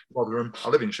Sheffield, Rotherham. I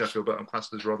live in Sheffield, but I'm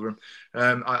classed as Rotherham.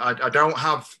 I don't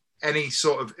have any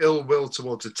sort of ill will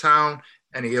towards the town,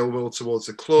 any ill will towards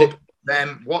the club.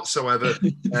 Them whatsoever.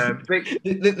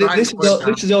 This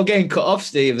is all getting cut off,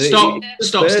 Steve. Stop,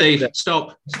 Steve.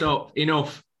 Stop.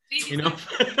 Enough.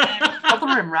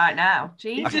 Rotherham right now.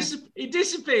 He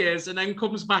disappears and then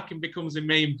comes back and becomes a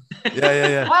meme.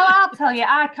 Yeah. Well, I'll tell you,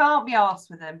 I can't be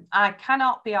arsed with them. I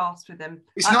cannot be arsed with them.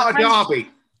 It's not a derby.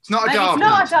 It's not a derby. It's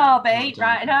not a derby,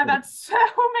 right? And I've had so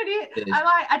many.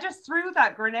 I just threw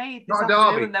that grenade this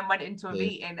afternoon and then went into a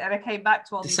meeting, and I came back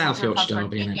to all these South Yorkshire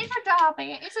derby. It's a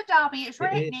derby. It's a derby. It's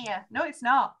right near. No, it's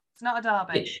not. It's not a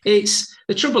derby. It's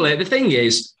the trouble. The thing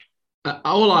is,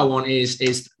 all I want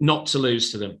is not to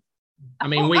lose to them. I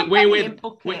mean, that's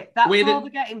all they're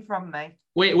getting from me.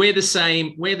 We're the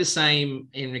same. We're the same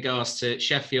in regards to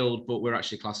Sheffield, but we're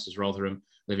actually classed as Rotherham,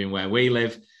 living where we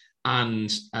live.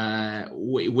 And I've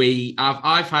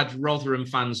had Rotherham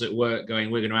fans at work going,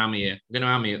 "We're going to hammer you. We're going to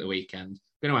hammer you at the weekend.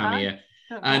 We're going to hammer you."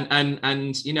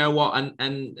 And you know what?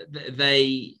 And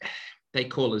they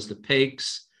call us the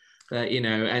pigs,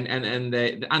 and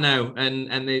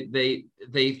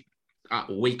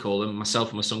we call them, myself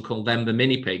and my son call them the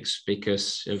mini pigs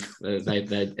because of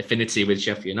their affinity with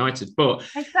Sheffield United. But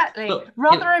exactly,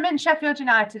 Rotherham and Sheffield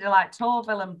United are like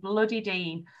Torville and bloody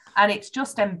Dean, and it's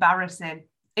just embarrassing.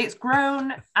 It's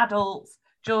grown adults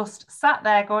just sat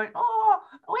there going, "Oh,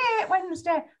 we ate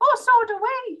Wednesday. Oh, so do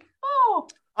we. Oh."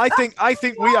 I think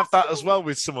we have that as well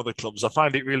with some other clubs. I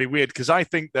find it really weird because I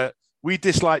think that we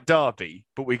dislike Derby,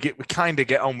 but we kind of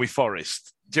get on with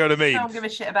Forest. Do you know what I mean? I don't give a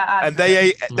shit about either. And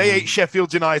they ate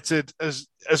Sheffield United as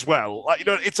well. Like,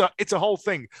 it's a whole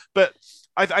thing. But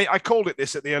I called it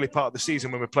this at the early part of the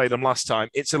season when we played them last time.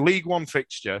 It's a League One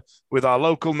fixture with our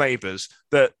local neighbours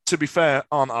that, to be fair,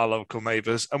 aren't our local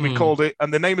neighbours. And we called it,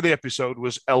 and the name of the episode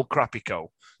was El Crapico.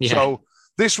 Yeah. So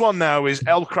this one now is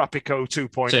El Crapico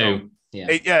 2.0.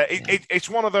 It's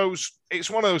one of those. It's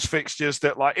one of those fixtures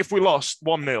that, like, if we lost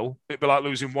 1-0, it'd be like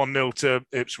losing 1-0 to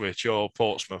Ipswich or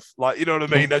Portsmouth. Like, you know what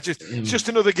I mean? It's just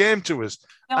another game to us.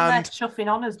 They're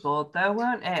chuffing on us board, though,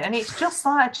 weren't it? And it's just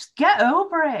like, just get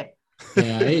over it.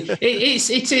 Yeah, it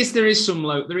is. There is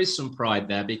some pride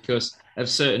there because of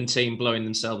certain team blowing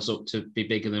themselves up to be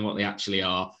bigger than what they actually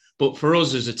are. But for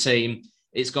us as a team,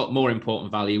 it's got more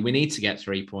important value. We need to get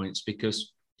 3 points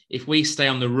because if we stay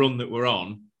on the run that we're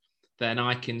on, then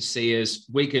I can see us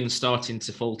Wigan starting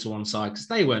to fall to one side because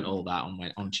they weren't all that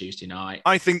on Tuesday night.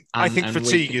 I think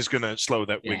fatigue is going to slow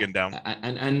that Wigan down.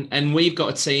 And we've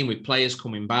got a team with players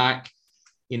coming back,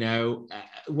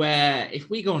 where if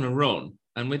we go on a run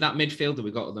and with that midfielder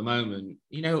we've got at the moment,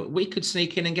 we could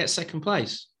sneak in and get second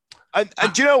place. And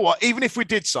do you know what? Even if we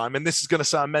did, Simon, this is going to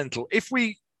sound mental. If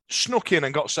we snuck in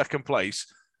and got second place,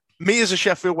 me as a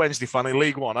Sheffield Wednesday fan in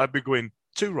League One, I'd be going,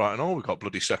 too right and all, we got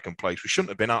bloody second place. We shouldn't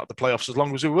have been out of the playoffs as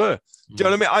long as we were. Do you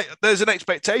know what I mean? There's an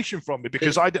expectation from me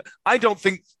because I don't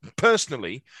think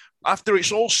personally, after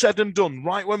it's all said and done,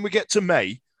 right when we get to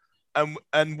May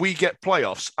and we get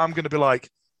playoffs, I'm going to be like,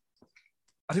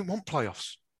 I didn't want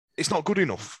playoffs. It's not good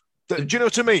enough. Do you know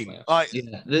what I mean?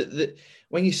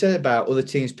 When you said about other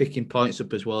teams picking points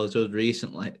up as well as us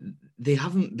recently, they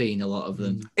haven't been a lot of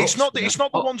them. It's not the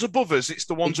ones above us, it's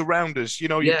the ones around us.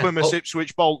 Your Plymouth,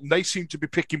 Ipswich, Bolton, they seem to be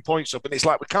picking points up and it's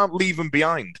like we can't leave them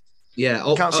behind. Yeah.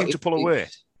 We can't seem to pull away.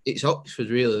 It's Oxford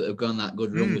really that have gone that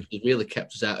good run, which has really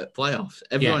kept us out at playoffs.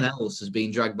 Everyone else has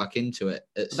been dragged back into it.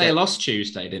 They lost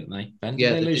Tuesday, didn't they, Ben?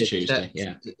 Yeah, they lose Tuesday.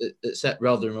 Except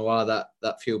Rotherham, who are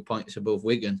that few points above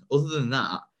Wigan. Other than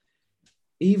that,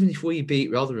 even if we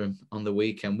beat Rotherham on the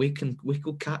weekend, we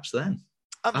could catch them.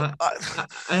 On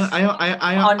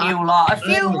you lot, a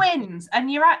few wins,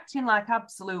 and you're acting like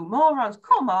absolute morons.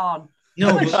 Come on,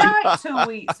 you were shy 2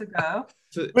 weeks ago.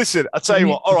 Listen, I tell you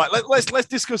what. All right, let's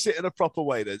discuss it in a proper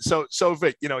way then. So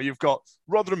Vic, you've got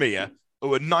Rotherham here,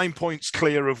 who are 9 points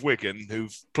clear of Wigan,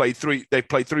 who've played three. They've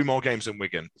played 3 more games than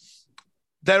Wigan.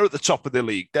 They're at the top of the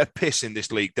league. They're piss in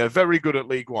this league. They're very good at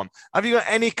League One. Have you got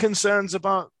any concerns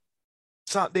about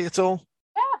Saturday at all?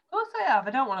 Yeah, of course I have.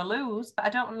 I don't want to lose, but I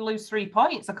don't want to lose 3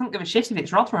 points. I couldn't give a shit if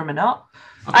it's Rotherham or not.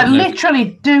 I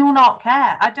literally do not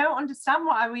care. I don't understand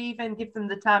why we even give them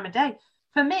the time of day.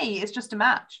 For me, it's just a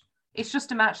match. It's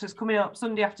just a match that's coming up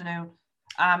Sunday afternoon.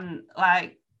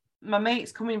 Like, my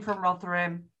mate's coming from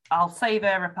Rotherham. I'll save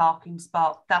her a parking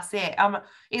spot. That's it.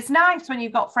 It's nice when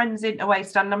you've got friends in away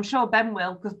stand. I'm sure Ben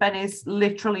will, because Ben is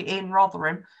literally in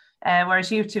Rotherham.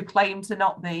 Whereas you two claim to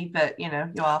not be, but you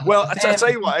are. Well, I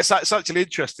tell you what, it's actually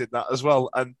interesting that as well.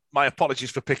 And my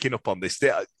apologies for picking up on this.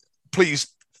 Please,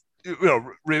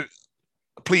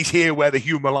 please hear where the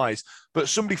humour lies. But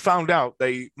somebody found out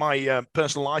my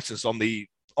personal license on the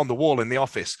wall in the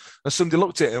office, and somebody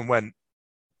looked at it and went,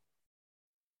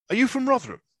 "Are you from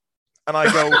Rotherham?" And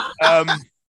I go,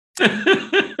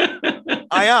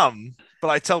 "I am." But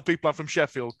I tell people I'm from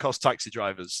Sheffield, cost taxi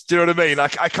drivers. Do you know what I mean?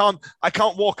 I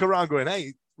can't walk around going,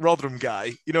 "Hey, Rotherham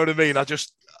guy." You know what I mean?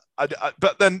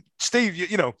 But then Steve,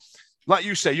 like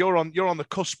you say, you're on the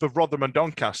cusp of Rotherham and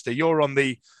Doncaster. You're on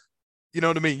the, you know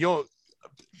what I mean? You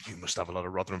must have a lot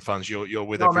of Rotherham fans. You're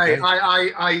with every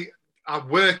mate, I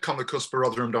work on the cusp of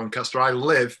Rotherham Doncaster. I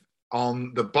live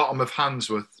on the bottom of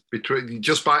Handsworth,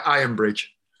 just by Ironbridge.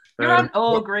 You're on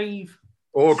Orgreave.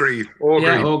 Orgreave.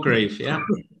 Yeah, Orgreave, yeah.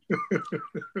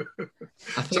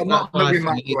 So I'm not moving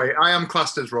that way. I am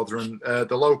classed as Rotherham. The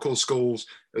local schools,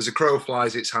 as a crow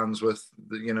flies, it's Handsworth.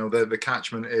 The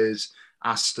catchment is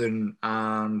Aston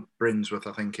and Brinsworth,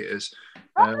 I think it is.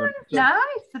 Rotherham's nice.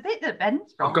 The bit that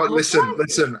Ben's from.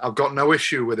 Listen. I've got no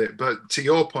issue with it. But to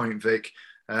your point, Vic,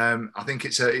 I think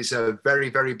it's a very,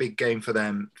 very big game for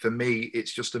them. For me,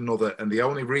 it's just another. And the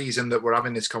only reason that we're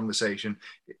having this conversation,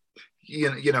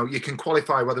 you can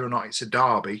qualify whether or not it's a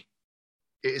derby.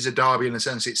 It is a derby in the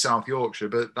sense it's South Yorkshire,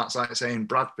 but that's like saying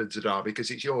Bradford's a derby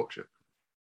because it's Yorkshire.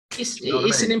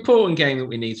 It's an important game that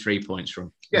we need 3 points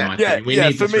from. We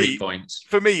need the 3 points.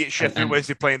 For me, it's Sheffield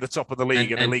Wednesday playing the top of the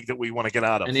league and the league that we want to get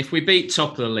out of. And if we beat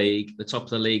top of the league are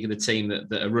the team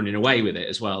that are running away with it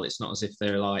as well. It's not as if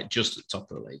they're like just at the top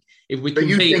of the league. If we can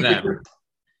beat them,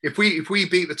 if we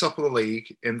beat the top of the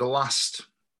league in the last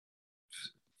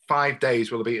 5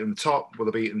 days, we'll have beaten top, we'll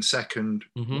have beaten second.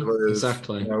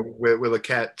 Exactly. We'll have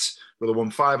kept, we'll have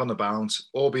won 5 on the bounce.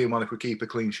 All being well, if we keep a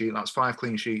clean sheet, that's 5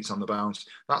 clean sheets on the bounce.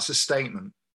 That's a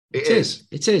statement. It is.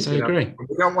 I agree.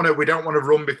 We don't want to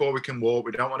run before we can walk.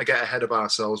 We don't want to get ahead of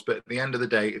ourselves. But at the end of the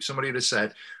day, if somebody had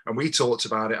said, and we talked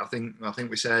about it, I think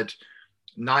we said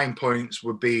 9 points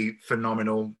would be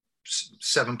phenomenal.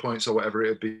 7 points or whatever, it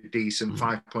would be decent.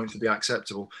 5 points would be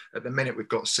acceptable. At the minute, we've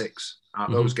got 6 out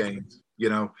of those games. You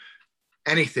know,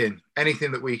 anything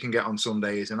that we can get on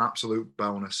Sunday is an absolute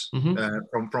bonus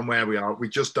from where we are. We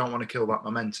just don't want to kill that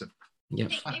momentum. Yeah.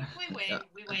 If we win,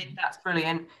 we win. That's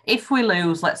brilliant. If we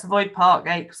lose, let's avoid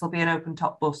Parkgate because there'll be an open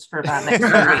top bus for about next 2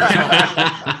 weeks.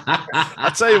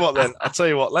 I'll tell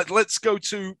you what. Let's go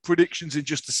to predictions in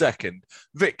just a second.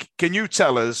 Vic, can you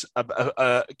tell us,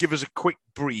 give us a quick,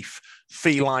 brief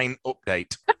feline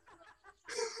update?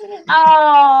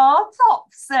 Oh,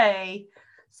 Topsy.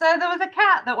 So there was a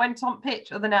cat that went on pitch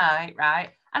the other night,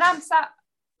 right? And I'm sat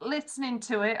listening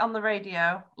to it on the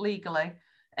radio legally.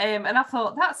 And I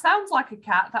thought, that sounds like a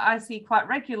cat that I see quite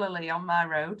regularly on my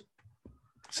road.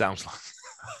 Sounds like...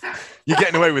 You're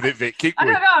getting away with it, Vic. Keep going.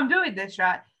 I don't know, I'm doing this,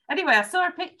 right? Anyway, I saw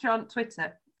a picture on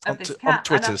Twitter of this cat.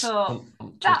 And I thought,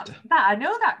 that I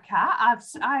know that cat.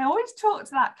 I always talk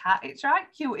to that cat. It's right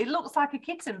cute. It looks like a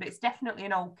kitten, but it's definitely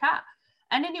an old cat.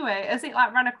 And anyway, as it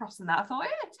ran across and that, I thought,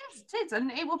 yeah, it is.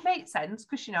 And it would make sense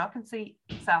because, I can see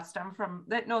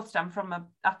North Stand from my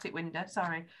attic window,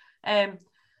 sorry.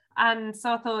 And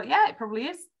so I thought, yeah, it probably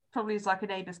is like a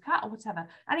neighbour's cat or whatever.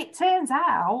 And it turns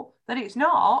out that it's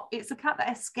not. It's a cat that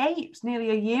escaped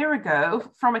nearly a year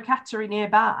ago from a cattery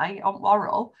nearby on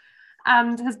Laurel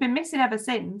and has been missing ever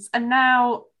since. And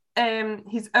now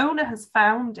his owner has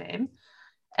found him,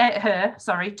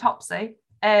 Topsy.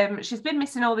 She's been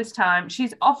missing all this time.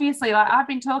 She's obviously, I've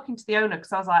been talking to the owner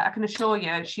because I was like, I can assure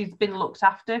you she's been looked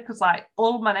after because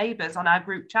all my neighbours on our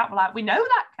group chat were like, we know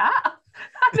that cat.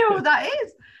 I know who that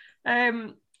is.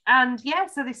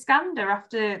 So they scanned her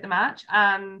after the match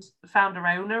and found her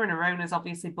owner, and her owner's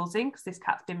obviously buzzing because this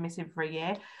cat's been missing for a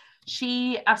year.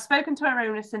 I've spoken to her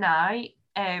owner tonight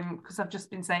because I've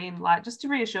just been saying, just to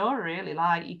reassure her, really,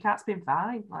 your cat's been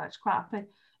fine, she's quite happy.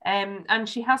 And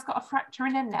she has got a fracture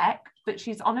in her neck, but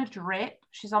she's on a drip.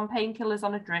 She's on painkillers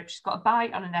on a drip. She's got a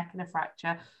bite on her neck and a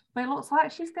fracture. But it looks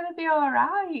like she's going to be all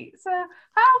right. So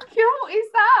how cute is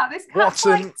that? This cat's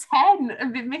 10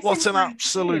 and been missing. What an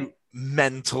absolute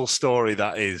mental story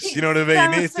that is. You know what I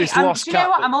mean? It's this lost cat. Do you know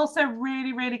what? I'm also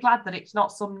really, really glad that it's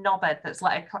not some knobhead that's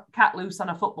let a cat loose on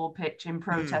a football pitch in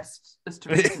protest as to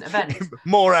recent events.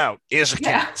 More out. Here's a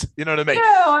cat. You know what I mean?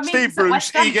 No, Steve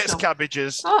Bruce, he gets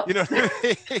cabbages. Oh. You know what I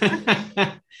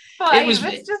mean? But it was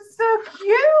just so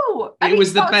cute. It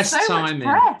was the best timing.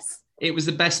 It was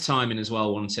the best timing as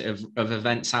well, wasn't it, of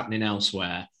events happening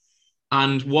elsewhere.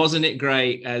 And wasn't it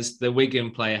great as the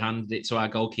Wigan player handed it to our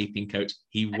goalkeeping coach?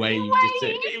 He waved at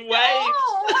it. He waved.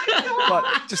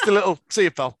 Just a little, see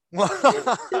you, pal. So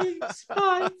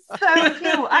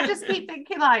cute. I just keep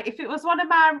thinking, if it was one of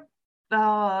my...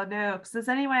 Oh, no, because there's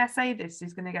any way I say this,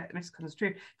 he's going to get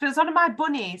misconstrued. If it was one of my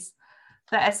bunnies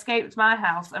that escaped my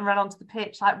house and ran onto the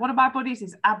pitch, one of my buddies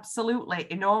is absolutely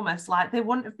enormous. They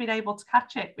wouldn't have been able to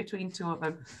catch it between two of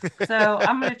them. So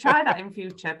I'm going to try that in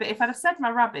future. But if I'd have said my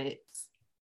rabbits...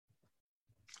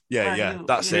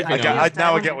 That's it.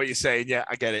 I get what you're saying. Yeah,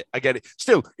 I get it.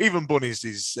 Still, even bunnies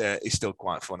is still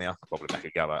quite funny. I'll probably make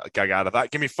a gag out of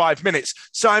that. Give me 5 minutes.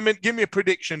 Simon, give me a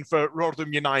prediction for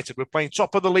Rotherham United. We're playing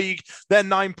top of the league. They're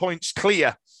 9 points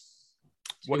clear.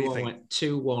 What do you think?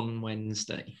 2-1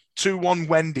 Wednesday. 2-1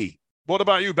 Wendy. What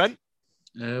about you, Ben?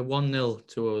 1-0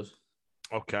 to us.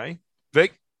 Okay.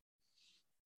 Vic?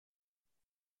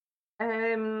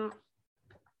 2-1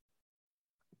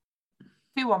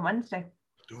 Wednesday.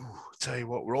 Ooh, tell you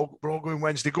what, we're all going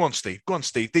Wednesday. Go on, Steve.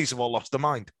 These have all lost their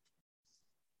mind.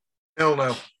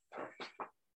 0-0.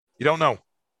 You don't know?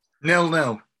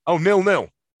 0-0. Oh, 0-0.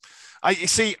 I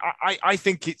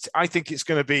think it's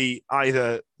going to be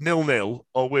either 0-0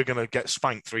 or we're going to get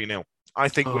spanked 3-0. I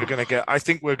think we're going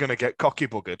to get cocky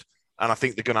buggered, and I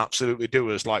think they're going to absolutely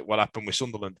do us like what happened with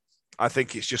Sunderland. I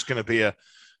think it's just going to be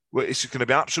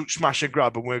absolute smash and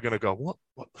grab, and we're going to go, what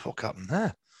the fuck happened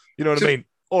there? You know what I mean?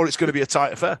 Or it's going to be a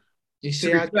tight affair. You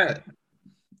see, sorry, but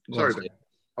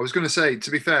I was going to say,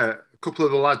 to be fair, a couple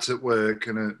of the lads at work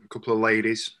and a couple of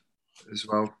ladies as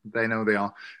well, they know they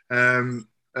are,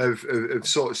 have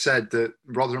sort of said that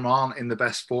Rotherham aren't in the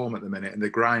best form at the minute and they're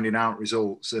grinding out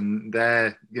results, and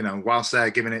they're, whilst they're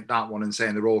giving it that one and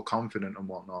saying they're all confident and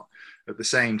whatnot, at the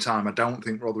same time, I don't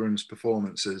think Rotherham's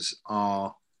performances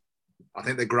are... I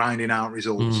think they're grinding out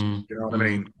results. You know what I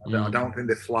mean? I don't think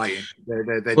they're flying. They're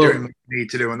doing what they need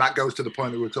to do. And that goes to the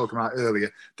point that we were talking about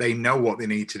earlier. They know what they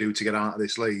need to do to get out of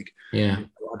this league. Yeah.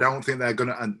 I don't think they're going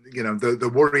to, the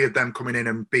worry of them coming in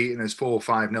and beating us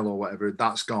 4-5-0 or whatever,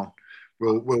 that's gone.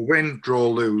 We'll win, draw,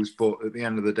 lose. But at the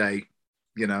end of the day,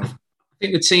 I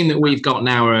think the team that we've got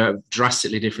now are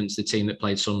drastically different to the team that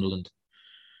played Sunderland.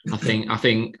 I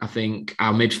think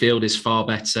our midfield is far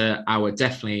better. Our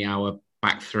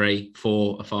back 3,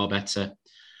 4 are far better.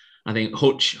 I think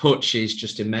Hutch is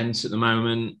just immense at the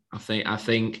moment. I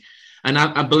think, and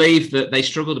I believe that they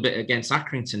struggled a bit against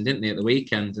Accrington, didn't they, at the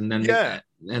weekend? And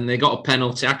then they got a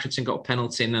penalty. Accrington got a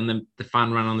penalty, and then the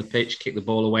fan ran on the pitch, kicked the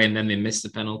ball away, and then they missed the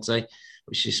penalty,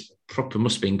 which is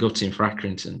must have been gutting for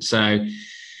Accrington. So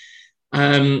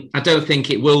I don't think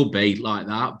it will be like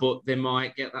that, but they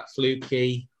might get that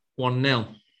fluky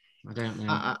 1-0. I don't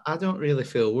know. I don't really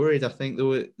feel worried. I think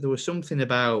there was something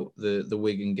about the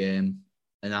Wigan game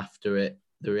and after it,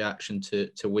 the reaction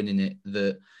to winning it,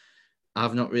 that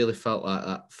I've not really felt like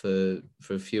that for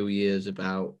a few years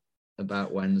about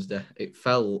Wednesday. It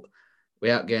felt,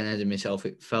 without getting ahead of myself,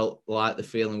 it felt like the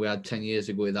feeling we had 10 years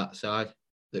ago with that side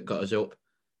that got us up.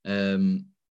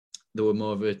 There were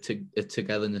more of a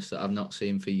togetherness that I've not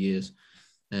seen for years.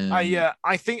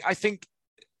 I think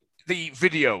the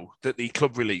video that the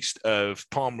club released of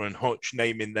Palmer and Hutch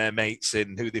naming their mates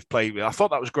and who they've played with, I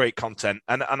thought that was great content.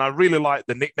 And I really liked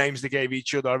the nicknames they gave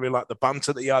each other. I really liked the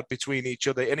banter that you had between each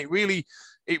other. And it really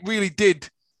did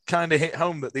kind of hit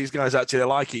home that these guys actually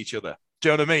like each other. Do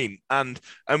you know what I mean? And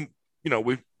you know,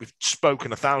 we've spoken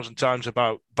 1,000 times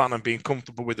about Bannon being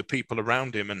comfortable with the people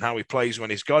around him and how he plays when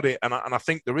he's got it. And I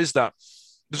think there's a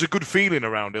good feeling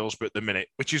around Hillsborough at the minute,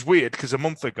 which is weird because a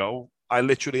month ago, I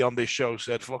literally on this show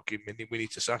said, fuck him, we need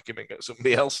to sack him and get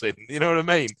somebody else in. You know what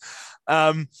I mean?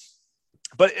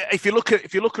 But if you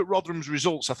look at Rotherham's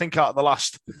results, I think out of the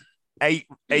last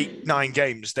 9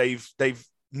 games, they've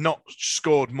not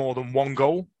scored more than 1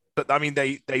 goal. But I mean,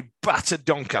 they battered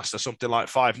Doncaster something like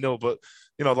 5-0. But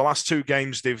you know, the last 2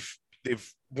 games they've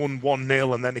won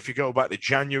 1-0, and then if you go back to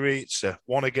January, it's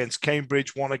 1 against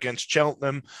Cambridge, 1 against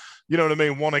Cheltenham. You know what I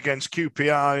mean? 1 against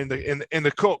QPR in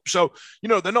the cup. So you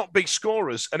know they're not big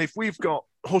scorers. And if we've got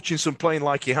Hutchinson playing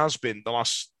like he has been the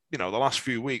last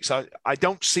few weeks, I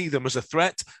don't see them as a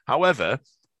threat. However,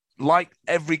 like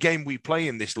every game we play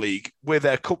in this league, we're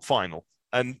their cup final,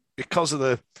 and because of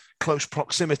the close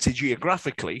proximity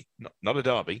geographically, not a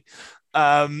derby,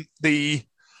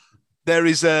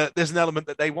 there's an element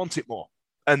that they want it more.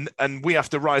 And we have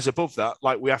to rise above that,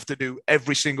 like we have to do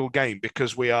every single game,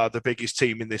 because we are the biggest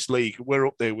team in this league. We're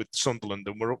up there with Sunderland,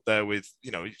 and we're up there with,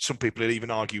 you know, some people would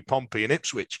even argue Pompey and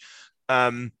Ipswich,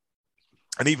 and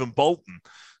even Bolton.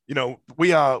 You know,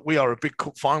 we are a big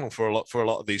cup final for a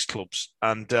lot of these clubs,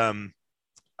 and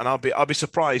I'll be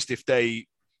surprised if they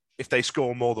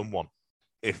score more than 1,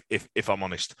 if I'm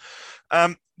honest.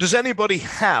 Does anybody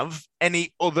have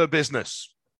any other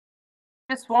business?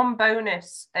 Just one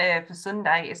bonus for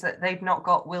Sunday is that they've not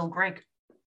got Will Grigg.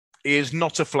 He is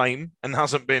not a Flame and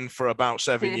hasn't been for about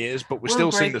 7 years, but we're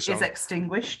still seeing the song. Is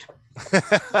extinguished.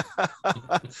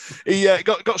 He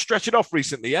got stretched off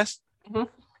recently, yes? Mm-hmm.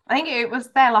 I think it was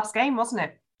their last game, wasn't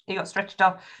it? He got stretched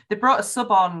off. They brought a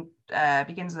sub on,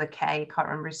 begins with a K, I can't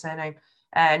remember his surname,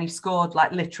 and he scored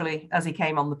like literally as he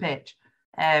came on the pitch.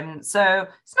 So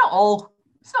it's not all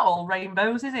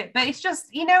rainbows, is it? But it's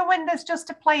just, you know, when there's just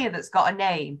a player that's got a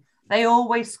name, they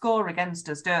always score against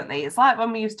us, don't they? It's like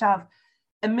when we used to have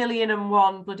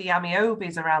 1,000,001 bloody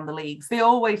Amiobis around the leagues. They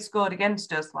always scored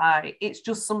against us. Like, it's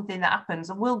just something that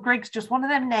happens. And Will Grigg's just one of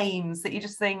them names that you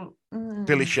just think...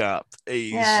 Billy Sharp.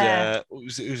 He's...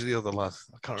 who's the other lad?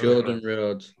 I can't remember. Jordan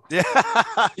Rhodes. Yeah.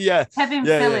 Yeah. Kevin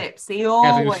Phillips. He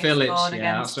always scored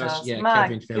against us. Yeah,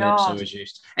 Kevin Phillips always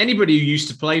used. Anybody who used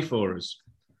to play for us.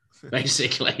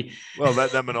 Basically, well,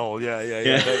 them and all, yeah.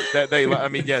 They I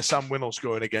mean, yeah, Sam Winnell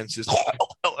scoring against us.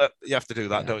 You have to do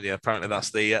that, don't you? Apparently,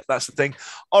 that's the thing.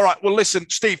 All right. Well, listen,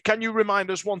 Steve, can you remind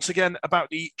us once again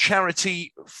about the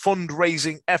charity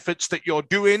fundraising efforts that you're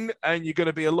doing? And you're going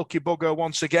to be a lucky bugger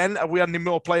once again. Have we had any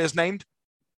more players named?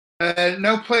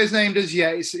 No players named as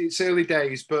yet. It's early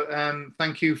days, but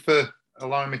thank you for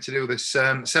allowing me to do this.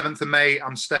 7th of May,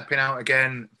 I'm stepping out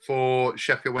again for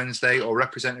Sheffield Wednesday, or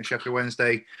representing Sheffield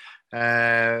Wednesday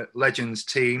Legends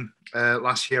team.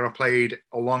 Last year I played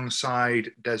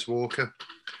alongside Des Walker.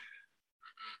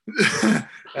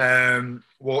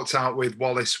 Walked out with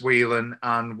Wallace, Whelan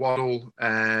and Waddle.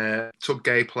 Tug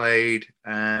Gay played.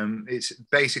 It's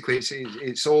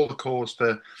all the cause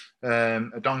for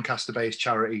a Doncaster-based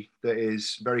charity that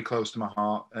is very close to my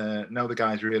heart. Know the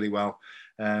guys really well.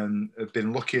 Have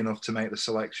been lucky enough to make the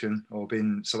selection, or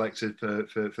been selected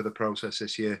for the process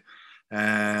this year.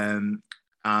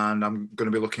 And I'm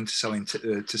going to be looking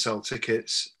to sell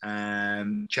tickets.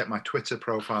 Check my Twitter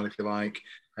profile if you like.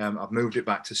 I've moved it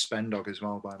back to Spendog as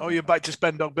well. By the way. You're back to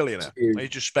Spendog Billionaire? Or you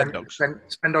just Spendogs?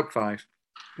 Spendog 5.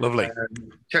 Lovely.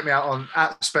 Check me out on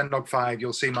 @Spendog5.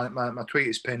 You'll see my tweet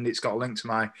is pinned. It's got a link to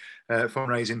my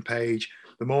fundraising page.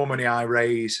 the more money I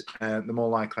raise, the more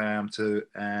likely I am to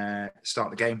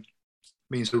start the game.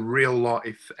 Means a real lot.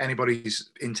 If anybody's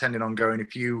intending on going,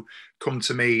 if you come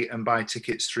to me and buy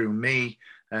tickets through me,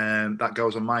 that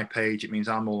goes on my page. It means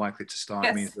I'm more likely to start.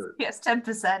 Yes, It means that yes,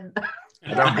 10%.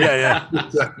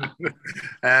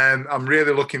 I'm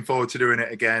really looking forward to doing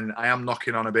it again. I am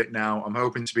knocking on a bit now. I'm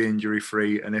hoping to be injury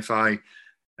free, and if I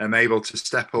am able to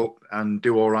step up and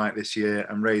do all right this year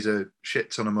and raise a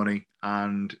shit ton of money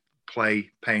and play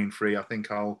pain free, I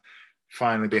think I'll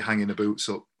finally be hanging the boots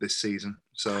up this season.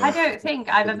 So I don't think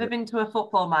I've ever been to a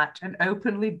football match and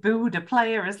openly booed a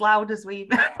player as loud as we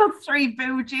three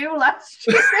booed you last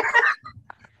year.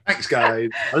 Thanks,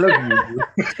 guys. I love you.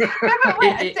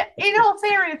 In all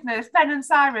seriousness, Ben and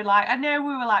Siren, like, I know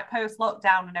we were like post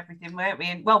lockdown and everything, weren't we?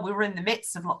 And well, we were in the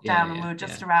midst of lockdown and we were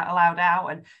just allowed out.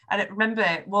 And I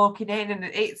remember walking in, and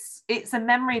it's a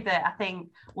memory that I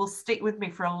think will stick with me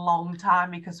for a long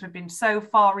time because we've been so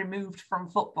far removed from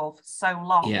football for so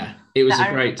long. Yeah, it was a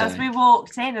great day. As we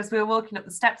walked in, as we were walking up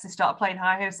the steps, they started playing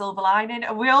Hi Ho Silver Lining,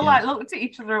 and we all like looked at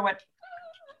each other and went.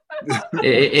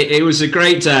 It was a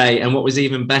great day, and what was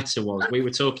even better was we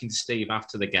were talking to Steve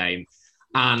after the game,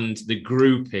 and the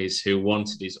groupies who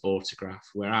wanted his autograph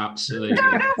were absolutely.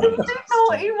 No, who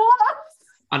thought he was?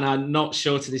 And I'm not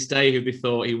sure to this day who they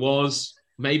thought he was.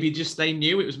 Maybe just they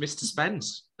knew it was Mr.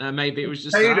 Spence. Maybe it was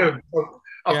just.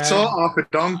 I've taught half a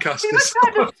Doncaster. He was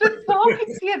kind of just talking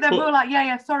to you, then we were like,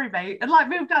 yeah, sorry, mate. And like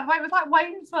moved out. It was like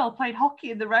Waynesville played hockey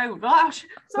in the road. Like,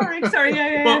 oh, sorry,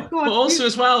 yeah. But also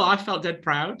as well, I felt dead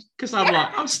proud because I'm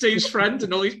like, I'm Steve's friend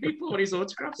and all these people want his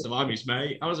autograph. So I'm his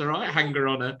mate. I was all right, hanger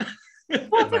on it. It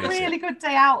was a really good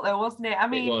day out though, wasn't it? I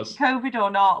mean, COVID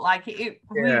or not, like we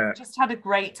just had a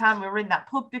great time. We were in that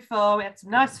pub before, we had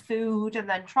some nice food and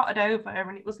then trotted over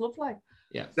and it was lovely.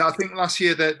 Yeah, I think last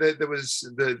year there was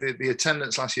the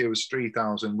attendance last year was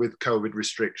 3,000 with COVID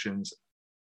restrictions.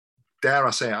 Dare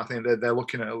I say it, I think they're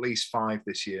looking at least 5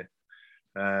 this year.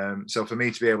 So for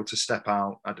me to be able to step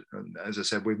out, as I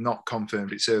said, we've not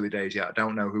confirmed, it's early days yet. I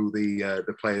don't know who the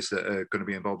players that are going to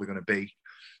be involved are going to be.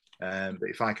 But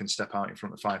if I can step out in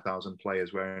front of 5,000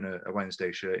 players wearing a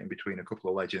Wednesday shirt in between a couple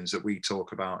of legends that we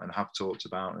talk about and have talked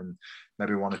about, and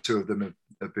maybe 1 or 2 of them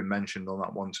have been mentioned on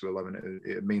that 1 to 11,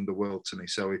 it mean the world to me.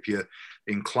 So if you're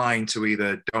inclined to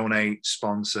either donate,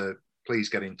 sponsor, please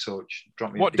get in touch.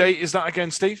 Drop me. What date is that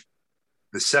again, Steve?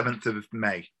 The 7th of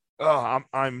May. Oh,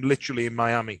 I'm literally in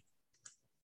Miami.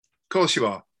 Of course you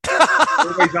are. You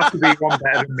always have to be one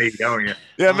better than me, don't you?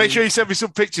 Yeah, make sure you send me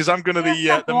some pictures. I'm going to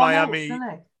the Miami.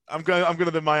 I'm going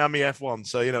to the Miami F1.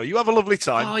 So you have a lovely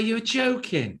time. Oh, you're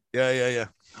joking. Yeah.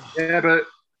 Yeah, but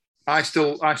I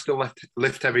still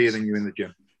lift heavier than you in the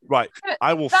gym. Right,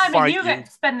 I will Simon, fight you get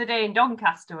to spend the day in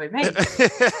Doncaster with me.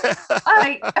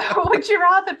 Would you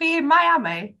rather be in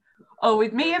Miami or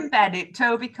with me and Ben at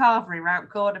Toby Carvery round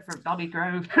corner from Donny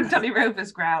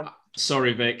Rover's ground?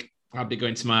 Sorry, Vic. I'll be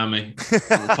going to Miami.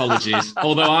 Apologies.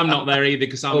 Although I'm not there either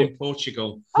because I'm in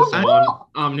Portugal.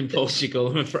 I'm in Portugal,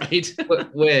 I'm afraid.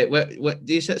 Wait.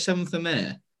 Do you set 7th of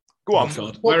May? Go on. Oh,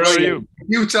 God. Where are you?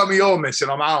 You tell me you're missing,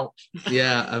 I'm out.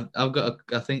 Yeah, I've got.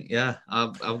 I've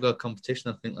got a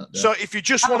competition. I think that day. So if you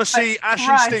just want to see Ash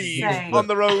and Steve on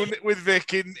their own with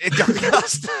Vic in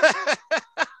Doncaster.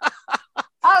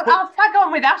 I'll tag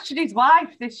on with Ash and his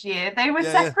wife this year. They were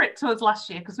separate to us last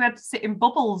year because we had to sit in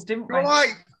bubbles, didn't we?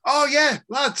 Right. Oh yeah,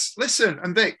 lads, listen,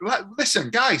 and Vic,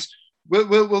 listen, guys,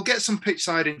 we'll get some pitch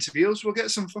side interviews. We'll get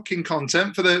some fucking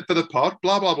content for the pod.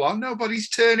 Blah blah blah. Nobody's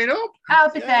turning up. I'll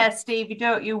be there, Stevie.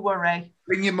 Don't you worry.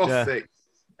 Bring your muff, Vic.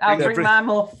 I'll bring my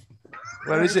muff.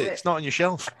 Where is it? It's not on your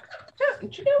shelf. Do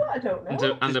you know what? I don't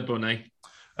know. And a bunny.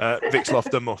 Vic's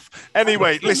loft and muff.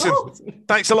 Anyway, listen,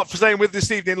 thanks a lot for staying with us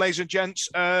this evening, ladies and gents.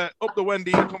 Up the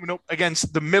Wendy coming up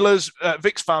against the Millers.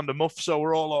 Vic's found a muff, so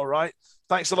we're all right.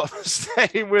 Thanks a lot for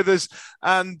staying with us,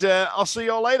 and I'll see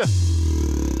you all later.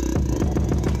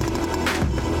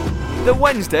 The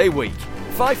Wednesday week.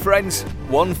 5 friends,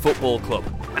 1 football club.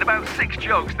 And about 6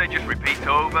 jokes they just repeat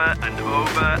over and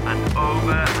over and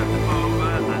over and over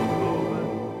and over.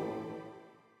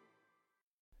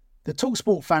 The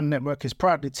TalkSport Fan Network is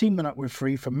proudly teaming up with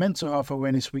Free for Mental Health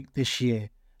Awareness Week this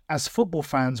year. As football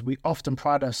fans, we often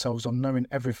pride ourselves on knowing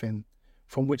everything,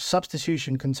 from which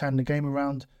substitution can turn the game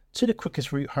around to the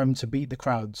quickest route home to beat the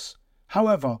crowds.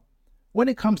 However, when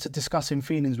it comes to discussing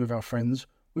feelings with our friends,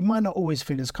 we might not always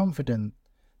feel as confident.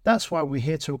 That's why we're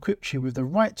here to equip you with the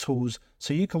right tools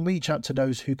so you can reach out to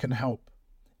those who can help.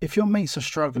 If your mates are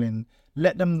struggling,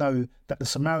 let them know that the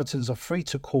Samaritans are free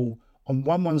to call on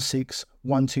 116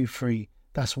 123.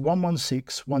 That's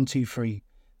 116 123.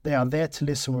 They are there to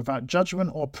listen without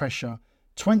judgment or pressure,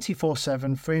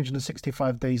 24/7,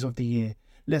 365 days of the year.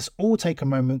 Let's all take a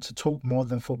moment to talk more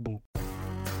than football.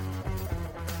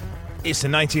 It's the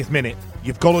 90th minute.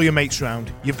 You've got all your mates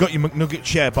round. You've got your McNugget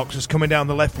share boxes coming down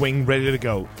the left wing ready to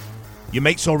go. Your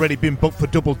mate's already been booked for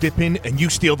double dipping and you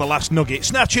steal the last nugget,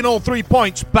 snatching all 3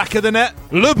 points. Back of the net,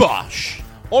 Le Bosch.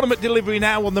 Order McDelivery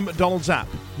now on the McDonald's app.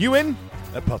 You in?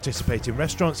 At participating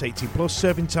restaurants, 18 plus,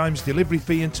 serving times, delivery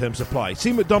fee and terms apply.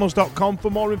 See mcdonalds.com for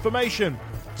more information.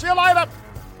 See you later.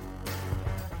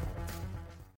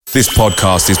 This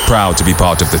podcast is proud to be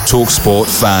part of the TalkSport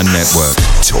Fan Network.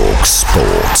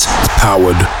 TalkSport.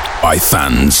 Powered by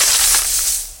fans.